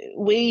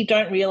 we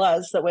don't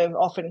realize that we've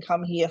often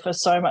come here for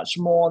so much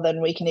more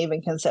than we can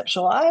even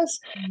conceptualize.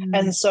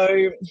 And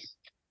so,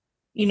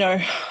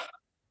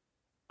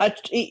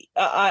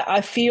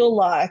 I feel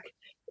like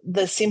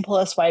the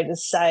simplest way to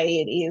say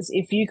it is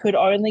if you could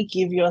only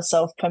give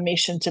yourself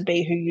permission to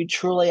be who you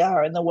truly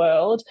are in the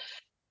world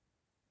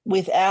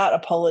without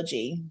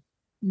apology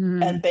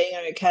and being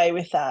okay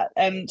with that.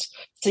 And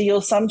so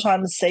you'll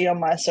sometimes see on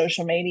my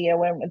social media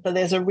when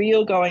there's a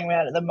reel going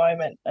around at the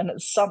moment and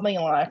it's something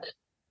like,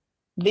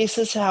 this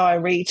is how I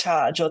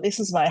recharge, or this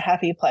is my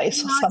happy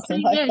place, or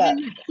something like that.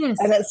 Yes.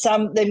 And it's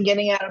them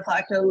getting out of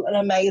like an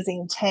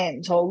amazing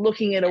tent or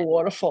looking at a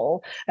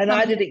waterfall. And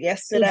I did it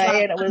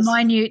yesterday, and it was a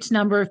minute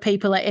number of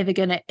people are ever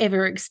going to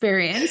ever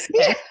experience.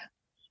 Yeah.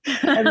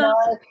 And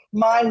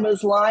mine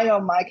was lying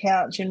on my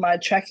couch in my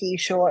tracky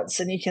shorts,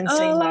 and you can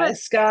see my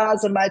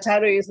scars and my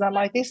tattoos. And I'm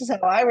like, this is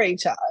how I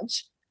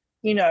recharge,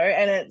 and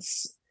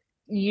it's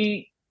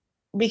you.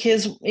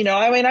 Because,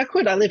 I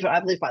live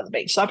by the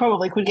beach, so I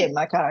probably could get in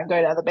my car and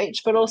go down the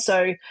beach, but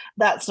also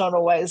that's not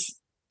always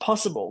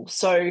possible.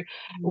 So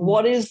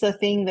what is the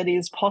thing that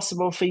is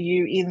possible for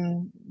you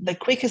in the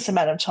quickest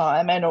amount of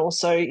time and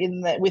also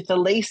with the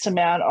least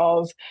amount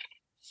of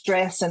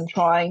stress and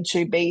trying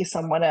to be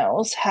someone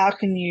else? How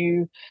can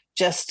you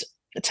just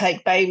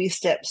take baby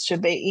steps to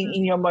be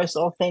in your most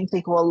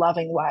authentic or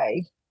loving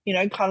way?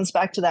 Comes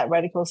back to that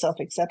radical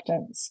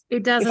self-acceptance.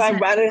 It does. If I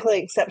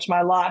radically accept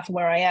my life and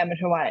where I am and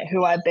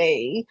who I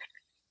be,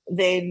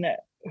 then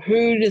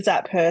who is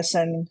that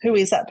person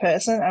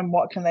and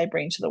what can they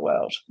bring to the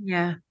world?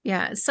 Yeah.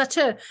 It's such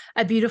a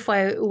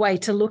beautiful way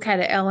to look at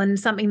it, Ellen,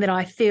 something that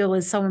I feel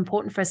is so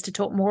important for us to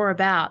talk more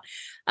about.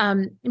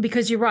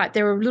 Because you're right,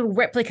 there are little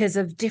replicas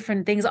of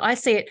different things. I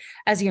see it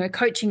as,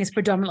 coaching is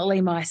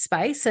predominantly my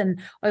space, and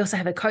I also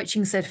have a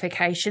coaching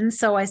certification.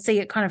 So I see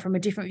it kind of from a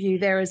different view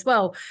there as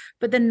well.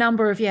 But the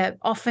number of,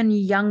 often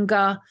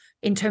younger,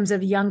 in terms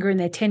of younger in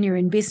their tenure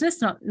in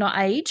business, not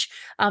age,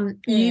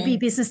 newbie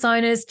business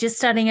owners just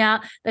starting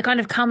out, they kind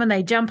of come and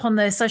they jump on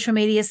the social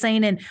media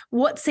scene and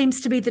what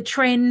seems to be the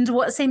trend,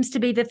 what seems to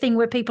be the thing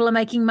where people are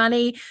making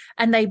money,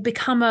 and they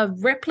become a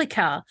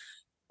replica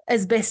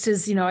as best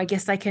as, I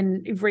guess they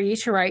can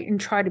reiterate and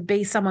try to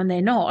be someone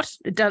they're not.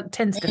 It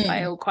tends to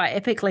fail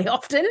quite epically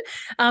often.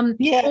 Or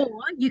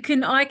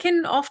I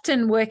can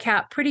often work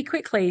out pretty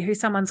quickly who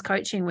someone's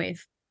coaching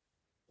with.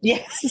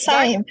 Yes,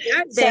 same.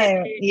 Right?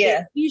 Same.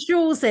 Their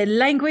visuals, their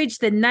language,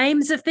 the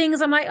names of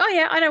things. I'm like, oh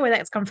yeah, I know where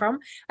that's come from.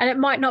 And it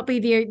might not be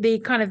the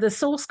kind of the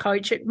source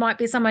coach. It might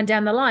be someone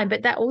down the line.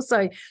 But that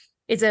also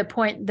is a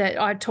point that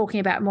I'm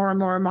talking about more and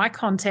more in my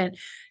content.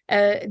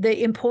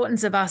 The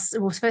importance of us,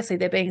 well, firstly,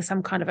 there being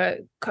some kind of a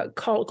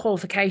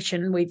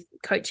qualification with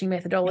coaching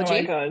methodology.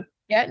 Oh my God.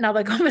 Yeah,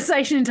 another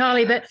conversation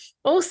entirely. But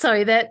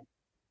also that,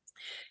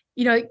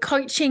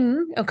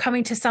 coaching or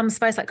coming to some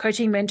space like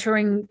coaching,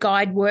 mentoring,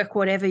 guide work,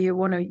 whatever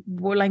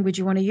what language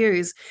you want to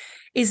use,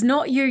 is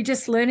not you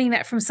just learning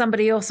that from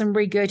somebody else and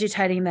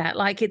regurgitating that.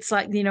 Like it's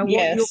like, what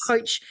your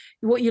coach,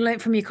 what you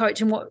learned from your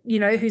coach and what,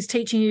 who's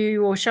teaching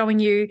you or showing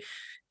you,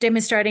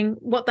 demonstrating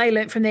what they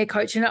learned from their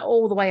coach and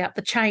all the way up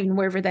the chain,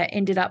 wherever that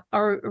ended up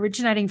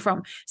originating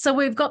from. So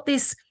we've got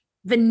this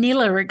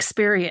vanilla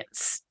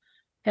experience.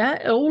 Yeah,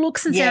 it all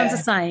looks and sounds the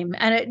same.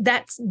 And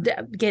that's,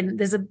 again,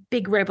 there's a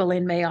big rebel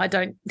in me. I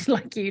don't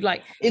like you,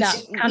 like,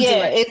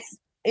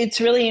 it's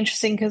really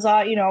interesting because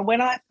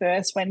when I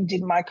first went and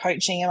did my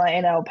coaching and my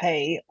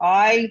NLP,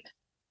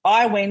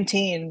 I went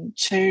in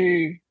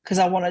because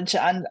I wanted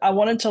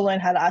to learn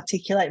how to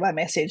articulate my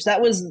message.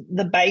 That was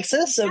the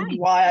basis of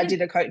why I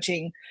did a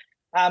coaching,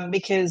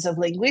 because of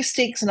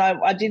linguistics, and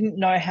I didn't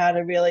know how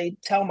to really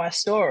tell my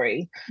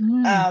story.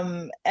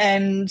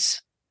 And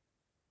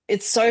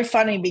it's so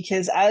funny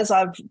because as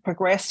I've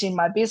progressed in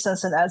my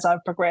business and as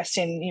I've progressed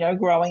in,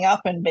 growing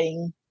up and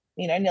being,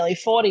 nearly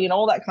 40 and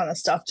all that kind of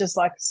stuff, just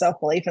like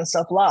self-belief and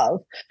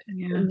self-love,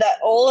 that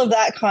all of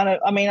that kind of,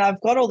 I've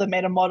got all the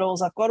meta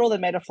models, I've got all the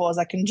metaphors,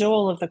 I can do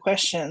all of the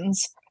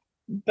questions,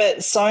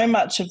 but so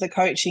much of the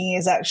coaching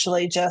is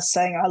actually just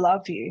saying, I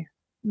love you.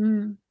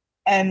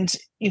 And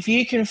if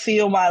you can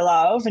feel my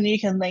love and you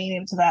can lean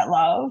into that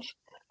love,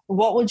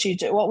 what would you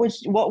do? What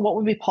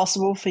would be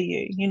possible for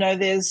you?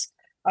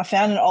 I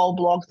found an old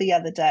blog the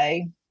other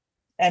day,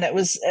 and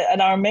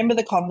I remember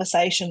the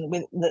conversation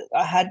that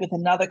I had with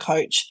another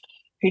coach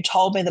who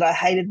told me that I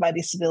hated my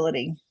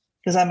disability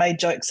because I made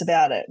jokes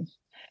about it.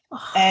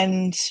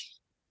 And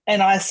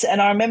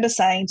I remember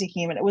saying to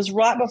him, and it was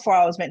right before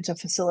I was meant to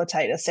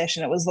facilitate a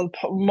session. It was the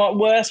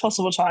worst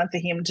possible time for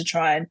him to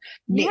try and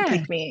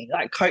nitpick me,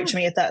 like coach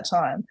me at that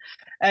time.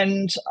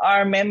 And I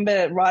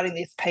remember writing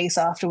this piece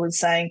afterwards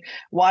saying,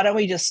 why don't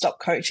we just stop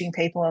coaching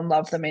people and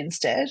love them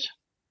instead?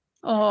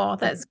 Oh,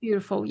 that's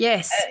beautiful.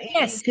 Yes.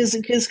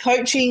 Because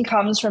coaching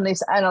comes from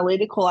this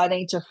analytical, I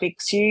need to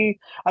fix you.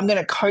 I'm going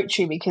to coach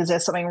you because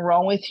there's something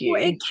wrong with you.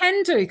 Well, it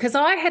can do, because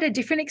I had a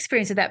different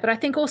experience of that, but I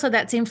think also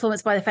that's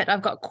influenced by the fact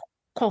I've got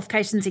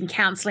qualifications in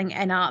counselling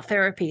and art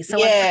therapy.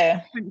 So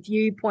a different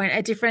viewpoint,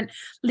 a different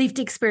lived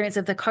experience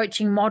of the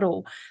coaching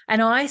model.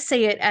 And I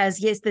see it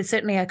as, yes, there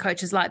certainly are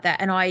coaches like that.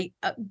 And I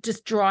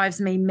just drives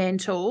me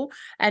mental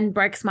and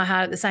breaks my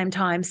heart at the same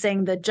time,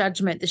 seeing the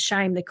judgment, the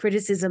shame, the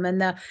criticism,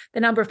 and the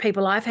number of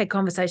people I've had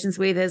conversations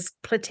with as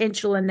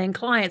potential and then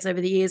clients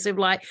over the years of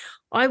like,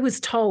 I was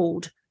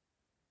told,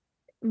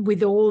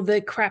 with all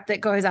the crap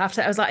that goes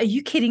after, I was like, are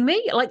you kidding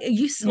me? Like, are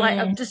you like,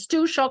 it just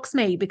still shocks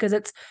me because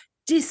it's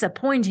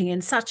disappointing in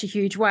such a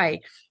huge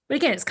way. But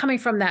again, it's coming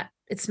from that,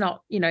 it's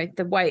not,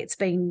 the way it's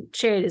being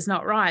shared is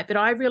not right. But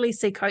I really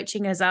see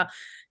coaching as a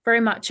very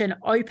much an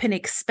open,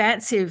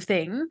 expansive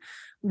thing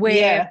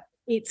where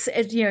it's,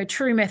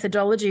 true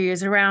methodology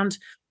is around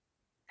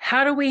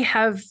how do we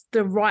have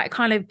the right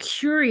kind of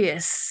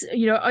curious,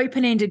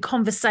 open-ended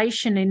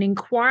conversation and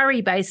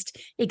inquiry-based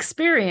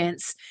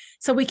experience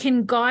so we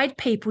can guide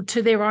people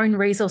to their own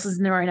resources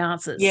and their own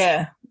answers.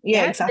 Yeah,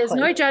 exactly. There's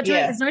no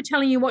judgment. There's no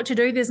telling you what to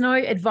do. There's no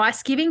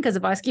advice giving, because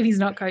advice giving is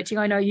not coaching.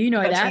 I know you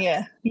know that.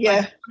 Yeah.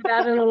 I talk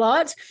about it a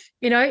lot.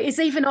 It's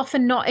even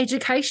often not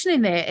education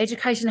in there.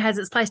 Education has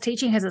its place.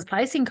 Teaching has its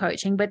place in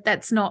coaching, but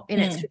that's not in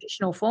its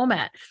traditional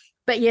format.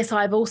 But yes,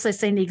 I've also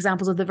seen the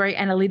examples of the very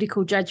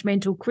analytical,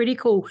 judgmental,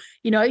 critical,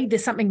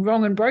 there's something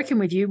wrong and broken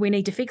with you. We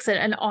need to fix it.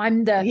 And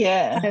I'm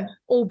the kind of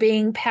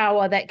all-being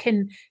power that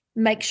can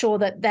make sure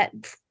that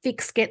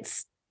fix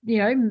gets,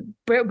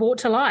 brought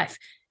to life.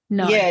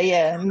 No.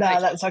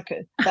 No, that's not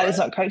good. That is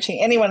not coaching.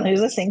 Anyone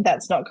who's listening,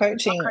 that's not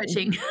coaching. Not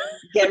coaching.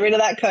 Get rid of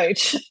that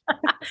coach.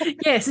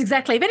 Yes,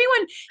 exactly.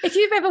 If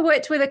you've ever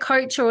worked with a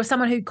coach or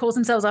someone who calls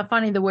themselves, I'm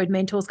finding the word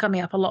mentors coming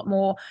up a lot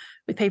more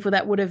with people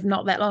that would have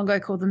not that long ago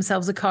called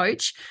themselves a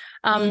coach.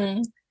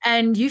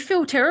 And you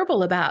feel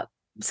terrible about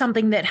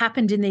something that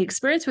happened in the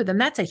experience with them,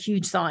 that's a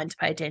huge sign to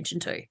pay attention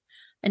to.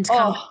 And to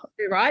come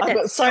through, right? I've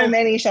got so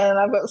many, Shannon.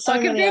 I've got so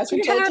many I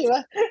can talk to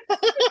you.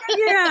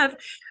 Yeah.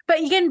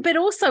 But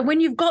also when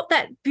you've got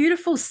that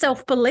beautiful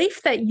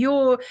self-belief that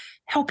you're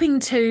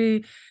helping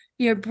to,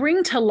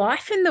 bring to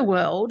life in the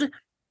world,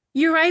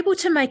 you're able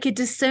to make a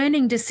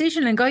discerning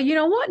decision and go, you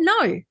know what?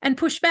 No, and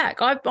push back.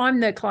 I'm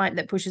the client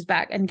that pushes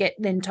back and get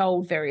then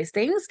told various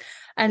things.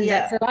 And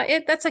that's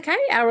like, that's okay.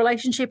 Our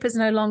relationship is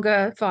no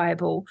longer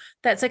viable.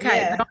 That's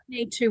okay. But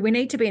we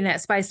need to be in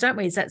that space, don't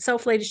we? It's that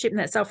self-leadership and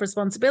that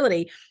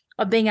self-responsibility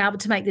of being able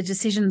to make the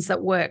decisions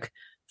that work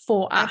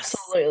for us.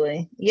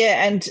 Absolutely.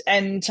 Yeah.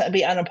 And to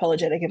be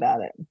unapologetic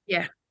about it.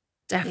 Yeah,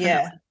 definitely.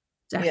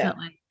 Yeah.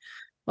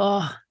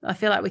 Oh, I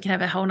feel like we can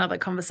have a whole nother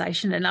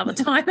conversation another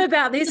time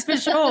about this for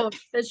sure.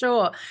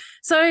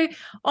 So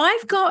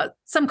I've got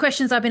some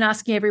questions I've been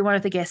asking every one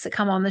of the guests that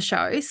come on the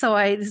show. So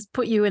I just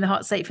put you in the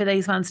hot seat for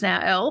these ones now,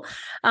 Elle,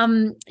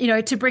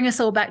 to bring us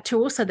all back to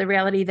also the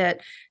reality that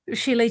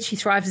She Leads, She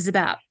Thrives is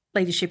about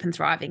leadership and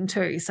thriving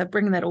too. So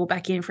bringing that all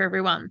back in for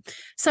everyone.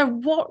 So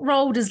what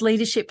role does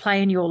leadership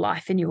play in your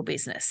life, in your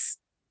business?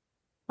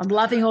 I'm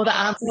loving all the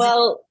answers.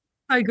 Well,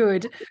 so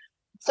good.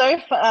 So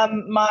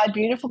my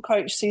beautiful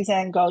coach,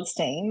 Suzanne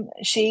Goldstein,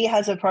 she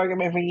has a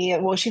program every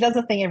year. Well, she does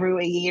a thing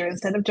every year.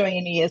 Instead of doing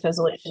a New Year's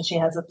resolution, she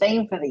has a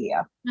theme for the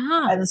year.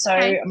 And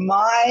so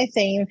my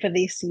theme for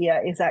this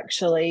year is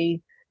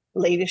actually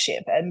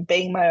leadership and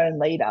being my own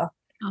leader.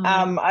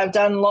 I've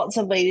done lots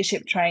of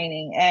leadership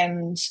training,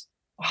 and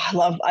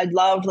I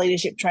love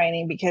leadership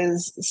training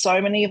because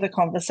so many of the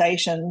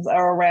conversations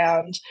are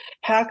around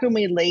how can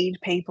we lead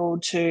people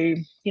to,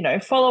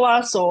 follow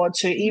us or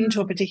to into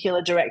a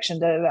particular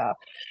direction.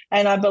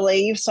 And I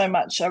believe so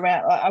much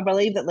I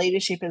believe that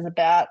leadership is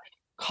about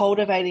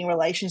cultivating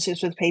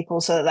relationships with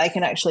people so that they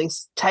can actually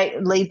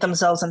lead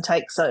themselves and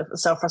take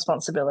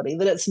self-responsibility,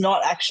 that it's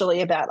not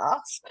actually about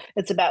us.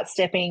 It's about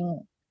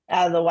stepping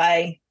out of the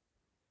way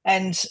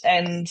and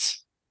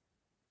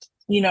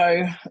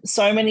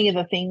so many of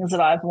the things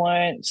that I've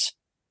learned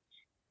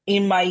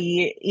in my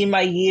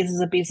years as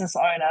a business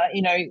owner,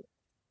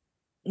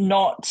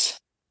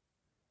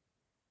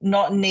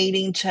 not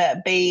needing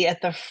to be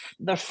at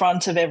the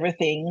front of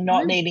everything,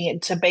 not needing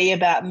it to be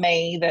about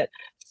me, that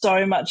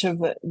so much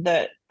of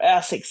that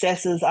our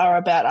successes are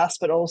about us,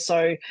 but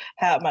also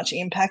how much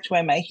impact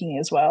we're making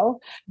as well,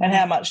 and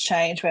how much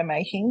change we're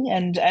making,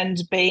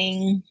 and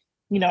being,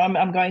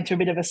 I'm going through a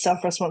bit of a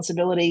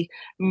self-responsibility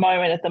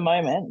moment at the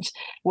moment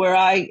where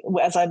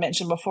as I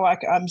mentioned before, I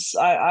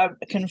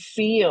can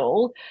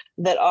feel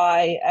that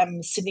I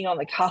am sitting on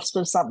the cusp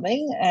of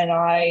something, and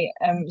I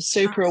am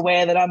super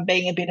aware that I'm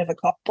being a bit of a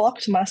cock block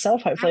to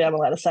myself. Hopefully I'm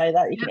allowed to say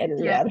that. You can edit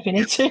it out if you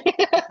need to.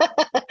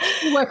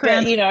 Work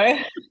around.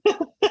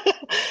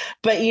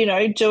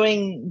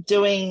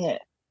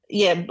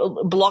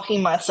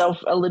 Blocking myself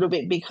a little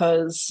bit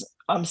because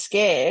I'm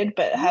scared,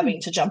 but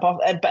having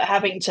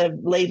to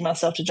lead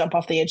myself to jump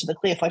off the edge of the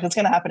cliff. Like, it's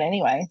going to happen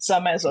anyway, so I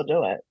may as well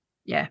do it.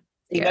 Yeah.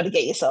 You got to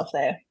get yourself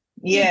there.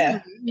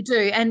 Yeah. You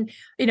do. And,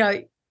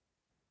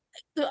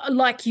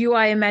 like you,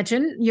 I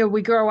imagine,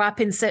 we grow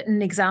up in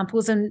certain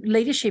examples, and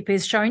leadership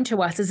is shown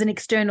to us as an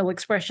external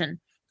expression,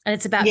 and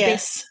it's about being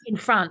in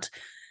front.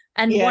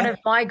 And one of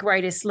my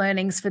greatest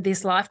learnings for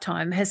this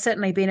lifetime has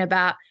certainly been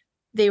about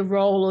the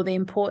role or the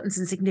importance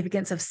and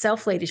significance of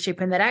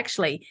self-leadership, and that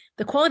actually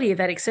the quality of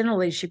that external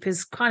leadership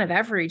is kind of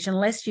average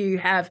unless you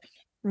have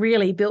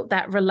really built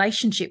that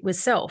relationship with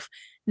self,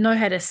 know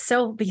how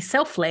to be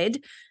self-led,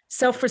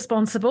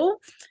 self-responsible,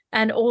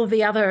 and all of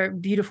the other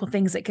beautiful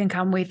things that can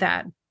come with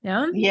that,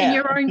 in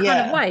your own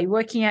kind of way,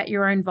 working out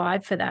your own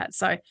vibe for that.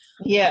 So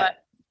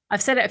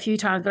I've said it a few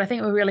times, but I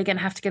think we're really going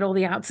to have to get all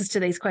the answers to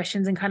these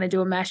questions and kind of do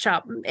a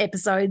mashup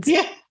episodes.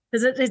 Yeah.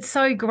 Because it's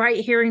so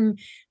great hearing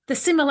the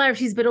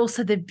similarities, but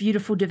also the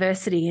beautiful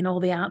diversity in all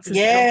the answers.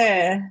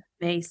 Yeah.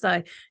 Me.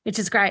 So it's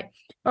just great.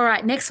 All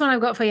right. Next one I've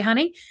got for you,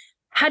 honey.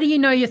 How do you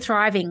know you're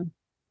thriving?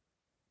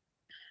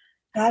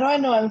 How do I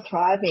know I'm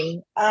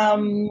thriving?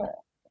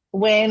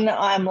 When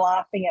I'm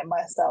laughing at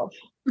myself.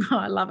 Oh,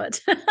 I love it.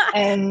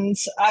 And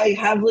I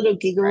have little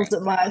giggles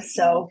at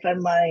myself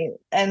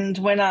and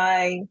when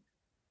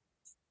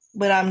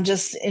I'm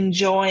just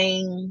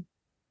enjoying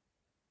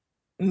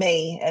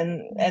me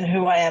and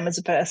who I am as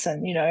a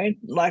person,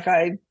 like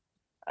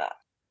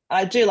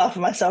I do laugh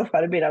at myself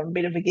quite a bit. I'm a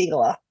bit of a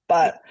giggler,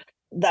 but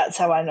that's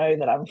how I know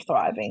that I'm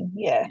thriving.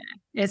 Yeah.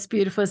 It's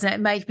beautiful, isn't it? It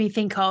made me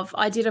think of,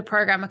 I did a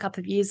program a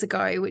couple of years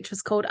ago, which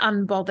was called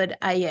Unbothered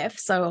AF.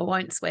 So I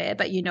won't swear,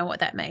 but you know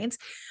what that means.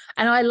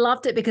 And I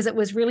loved it because it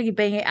was really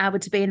being able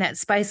to be in that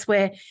space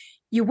where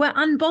you were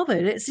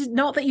unbothered. It's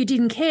not that you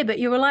didn't care, but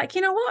you were like,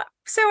 you know what?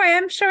 So I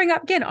am showing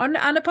up again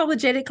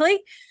unapologetically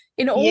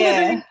in all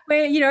of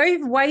the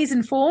ways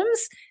and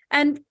forms.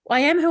 And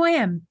I am who I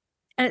am.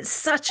 And it's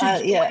such a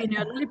joy and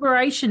a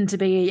liberation to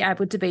be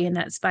able to be in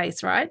that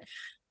space, right?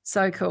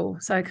 So cool.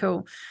 So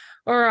cool.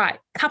 All right.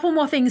 Couple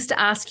more things to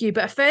ask you.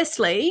 But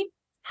firstly,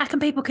 how can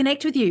people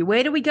connect with you?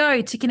 Where do we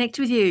go to connect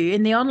with you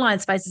in the online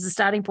space as a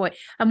starting point?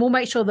 And we'll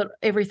make sure that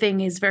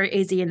everything is very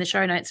easy in the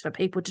show notes for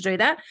people to do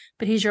that.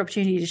 But here's your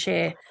opportunity to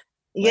share.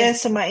 Yeah,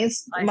 so my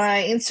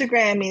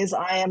Instagram is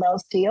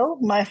Steele.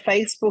 My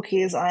Facebook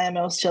is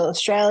Steele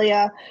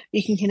Australia.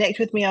 You can connect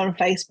with me on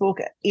Facebook.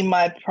 In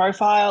my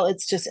profile,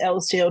 it's just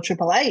Elle Steele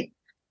 888.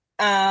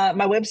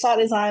 My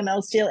website is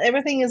Steele.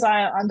 Everything is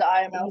under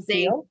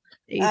Steele.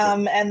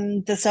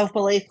 And the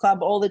Self-Belief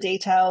Club, all the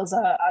details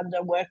are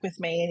under Work With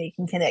Me, and you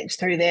can connect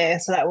through there.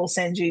 So that will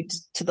send you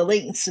to the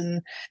links,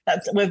 and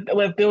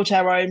we've built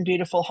our own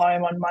beautiful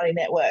home on Money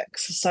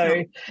Networks,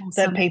 so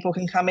that people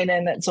can come in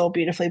and it's all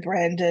beautifully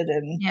branded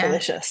and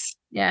delicious.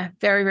 Yeah,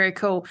 very, very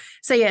cool.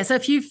 So, so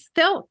if you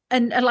felt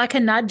like a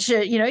nudge,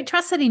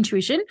 trust that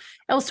intuition.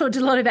 Elle talked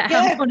a lot about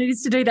how important it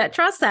is to do that.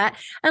 Trust that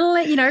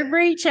and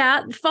reach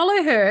out,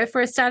 follow her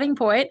for a starting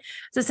point.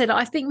 As I said,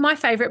 I think my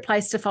favorite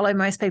place to follow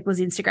most people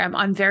is Instagram.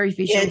 I'm very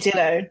visual. Yeah,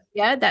 ditto.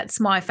 Yeah, that's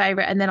my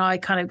favorite. And then I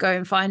kind of go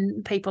and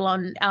find people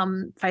on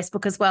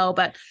Facebook as well.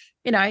 But,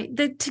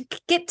 to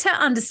get to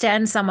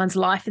understand someone's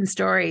life and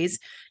stories,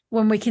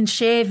 when we can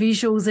share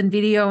visuals and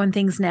video and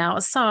things now,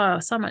 it's so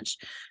much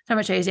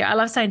easier. I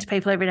love saying to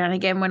people every now and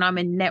again when I'm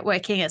in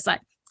networking, it's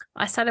like,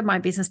 I started my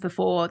business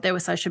before there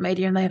was social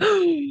media, and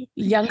they,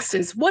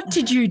 youngsters, what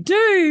did you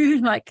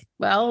do? Like,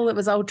 well, it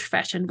was old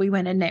fashioned. We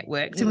went and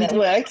networked. And we did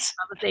other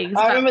things.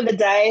 I remember the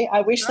day.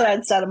 I wish that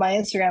I'd started my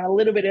Instagram a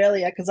little bit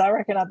earlier, because I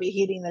reckon I'd be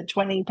hitting the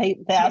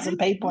 20,000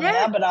 people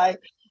now, but I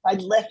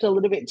left a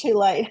little bit too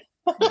late.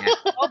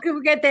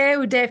 We'll get there.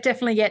 We'll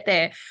definitely get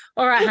there.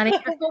 All right, honey,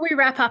 before we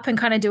wrap up and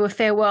kind of do a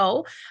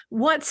farewell,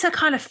 what's a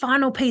kind of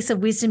final piece of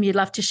wisdom you'd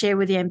love to share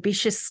with the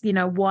ambitious,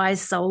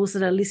 wise souls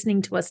that are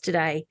listening to us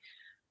today?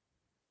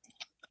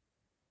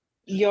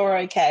 You're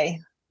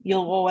okay.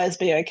 You'll always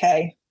be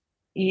okay.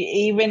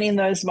 Even in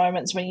those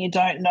moments when you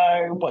don't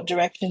know what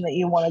direction that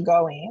you want to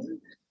go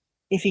in,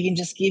 if you can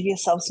just give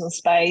yourself some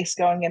space,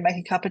 go and make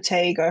a cup of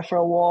tea, go for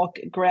a walk,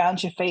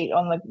 ground your feet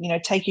on the,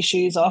 take your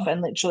shoes off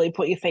and literally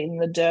put your feet in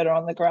the dirt or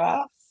on the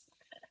grass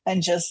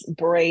and just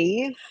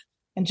breathe,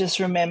 and just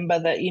remember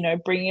that,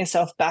 bring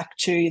yourself back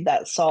to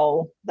that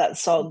soul,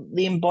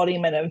 the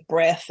embodiment of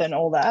breath and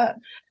all that,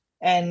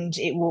 and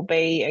it will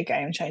be a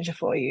game changer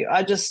for you.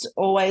 I just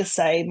always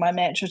say, my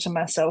mantra to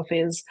myself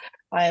is,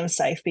 I am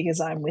safe because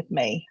I'm with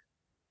me.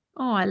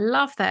 Oh, I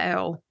love that,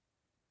 Elle.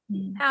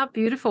 How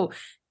beautiful.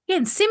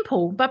 Again,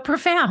 simple but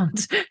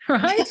profound,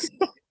 right?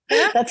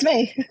 That's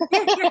me.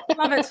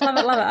 Love it.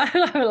 I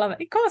love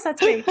it. Of course,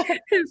 that's me.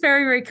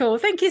 Very, very cool.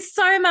 Thank you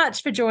so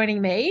much for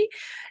joining me.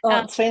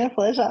 Oh, it's been a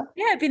pleasure.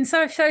 Yeah, it's been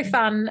so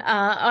fun.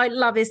 I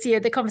love this year,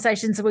 the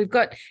conversations that we've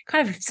got,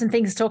 kind of some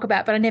things to talk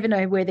about, but I never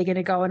know where they're going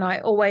to go. And I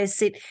always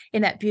sit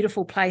in that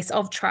beautiful place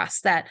of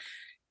trust that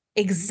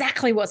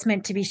exactly what's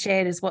meant to be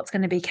shared is what's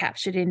going to be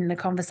captured in the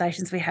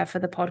conversations we have for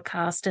the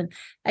podcast. And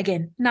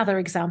again, another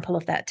example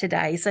of that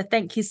today. So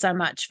thank you so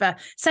much for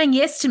saying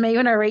yes to me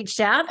when I reached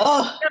out.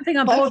 Something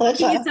I'm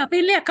yourself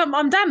in. Look,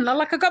 I'm done.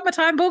 Like, I got my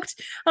time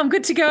booked. I'm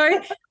good to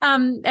go.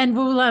 And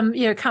we'll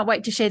can't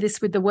wait to share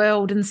this with the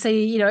world and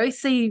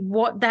see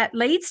what that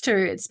leads to.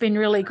 It's been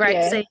really great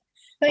to see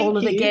all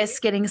of the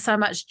guests getting so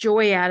much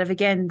joy out of,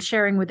 again,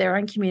 sharing with their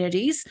own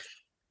communities,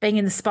 being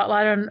in the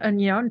spotlight on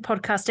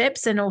podcast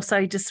apps, and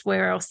also just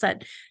where else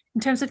that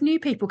in terms of new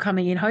people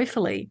coming in,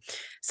 hopefully.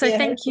 So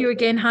thank you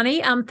again,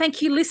 honey.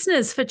 Thank you,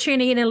 listeners, for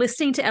tuning in and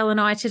listening to Elle and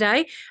I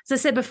today. As I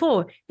said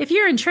before, if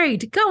you're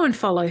intrigued, go and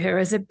follow her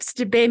as a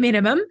bare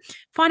minimum.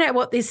 Find out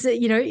what this,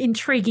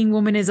 intriguing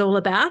woman is all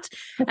about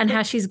and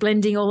how she's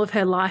blending all of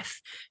her life,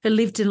 her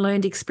lived and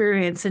learned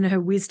experience and her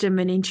wisdom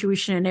and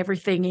intuition and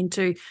everything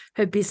into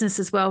her business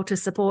as well, to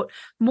support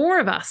more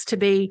of us to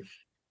be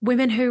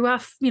women who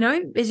are,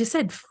 as you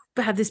said,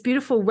 have this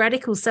beautiful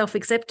radical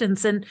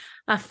self-acceptance and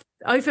are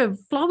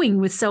overflowing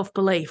with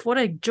self-belief. What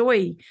a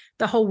joy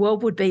the whole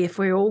world would be if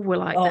we all were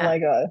like that. Oh, my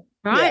God.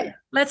 Right? Yeah.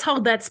 Let's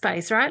hold that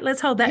space, right?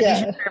 Let's hold that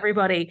vision for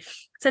everybody.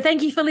 So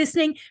thank you for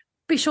listening.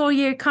 Be sure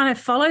you kind of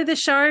follow the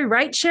show,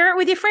 rate, share it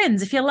with your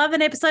friends. If you love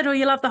an episode or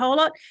you love the whole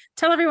lot,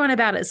 tell everyone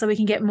about it so we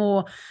can get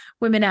more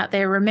women out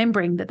there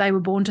remembering that they were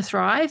born to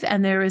thrive,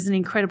 and there is an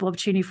incredible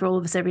opportunity for all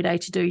of us every day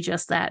to do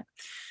just that.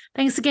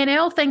 Thanks again,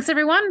 Elle. Thanks,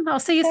 everyone. I'll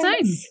see you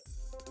soon.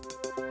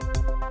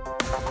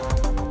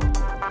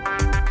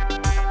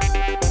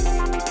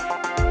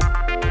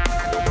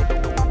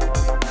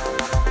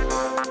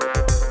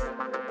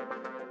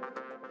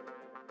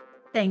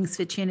 Thanks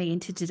for tuning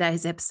into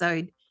today's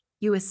episode.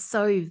 You are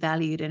so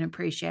valued and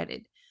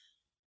appreciated.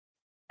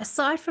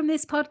 Aside from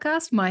this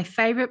podcast, my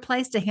favorite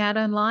place to hang out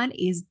online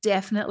is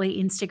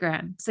definitely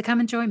Instagram. So come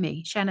and join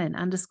me,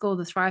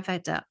 Shannon_the Thrive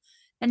Factor.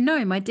 And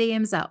no, my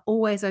DMs are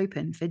always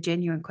open for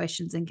genuine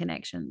questions and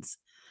connections.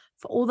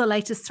 For all the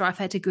latest Thrive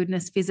Factor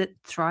goodness, visit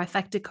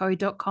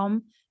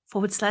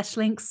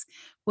thrivefactorco.com/links,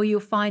 where you'll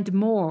find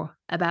more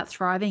about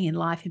thriving in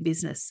life and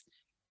business.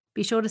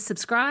 Be sure to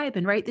subscribe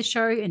and rate the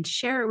show and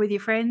share it with your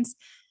friends.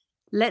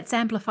 Let's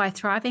amplify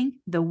thriving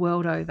the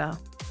world over.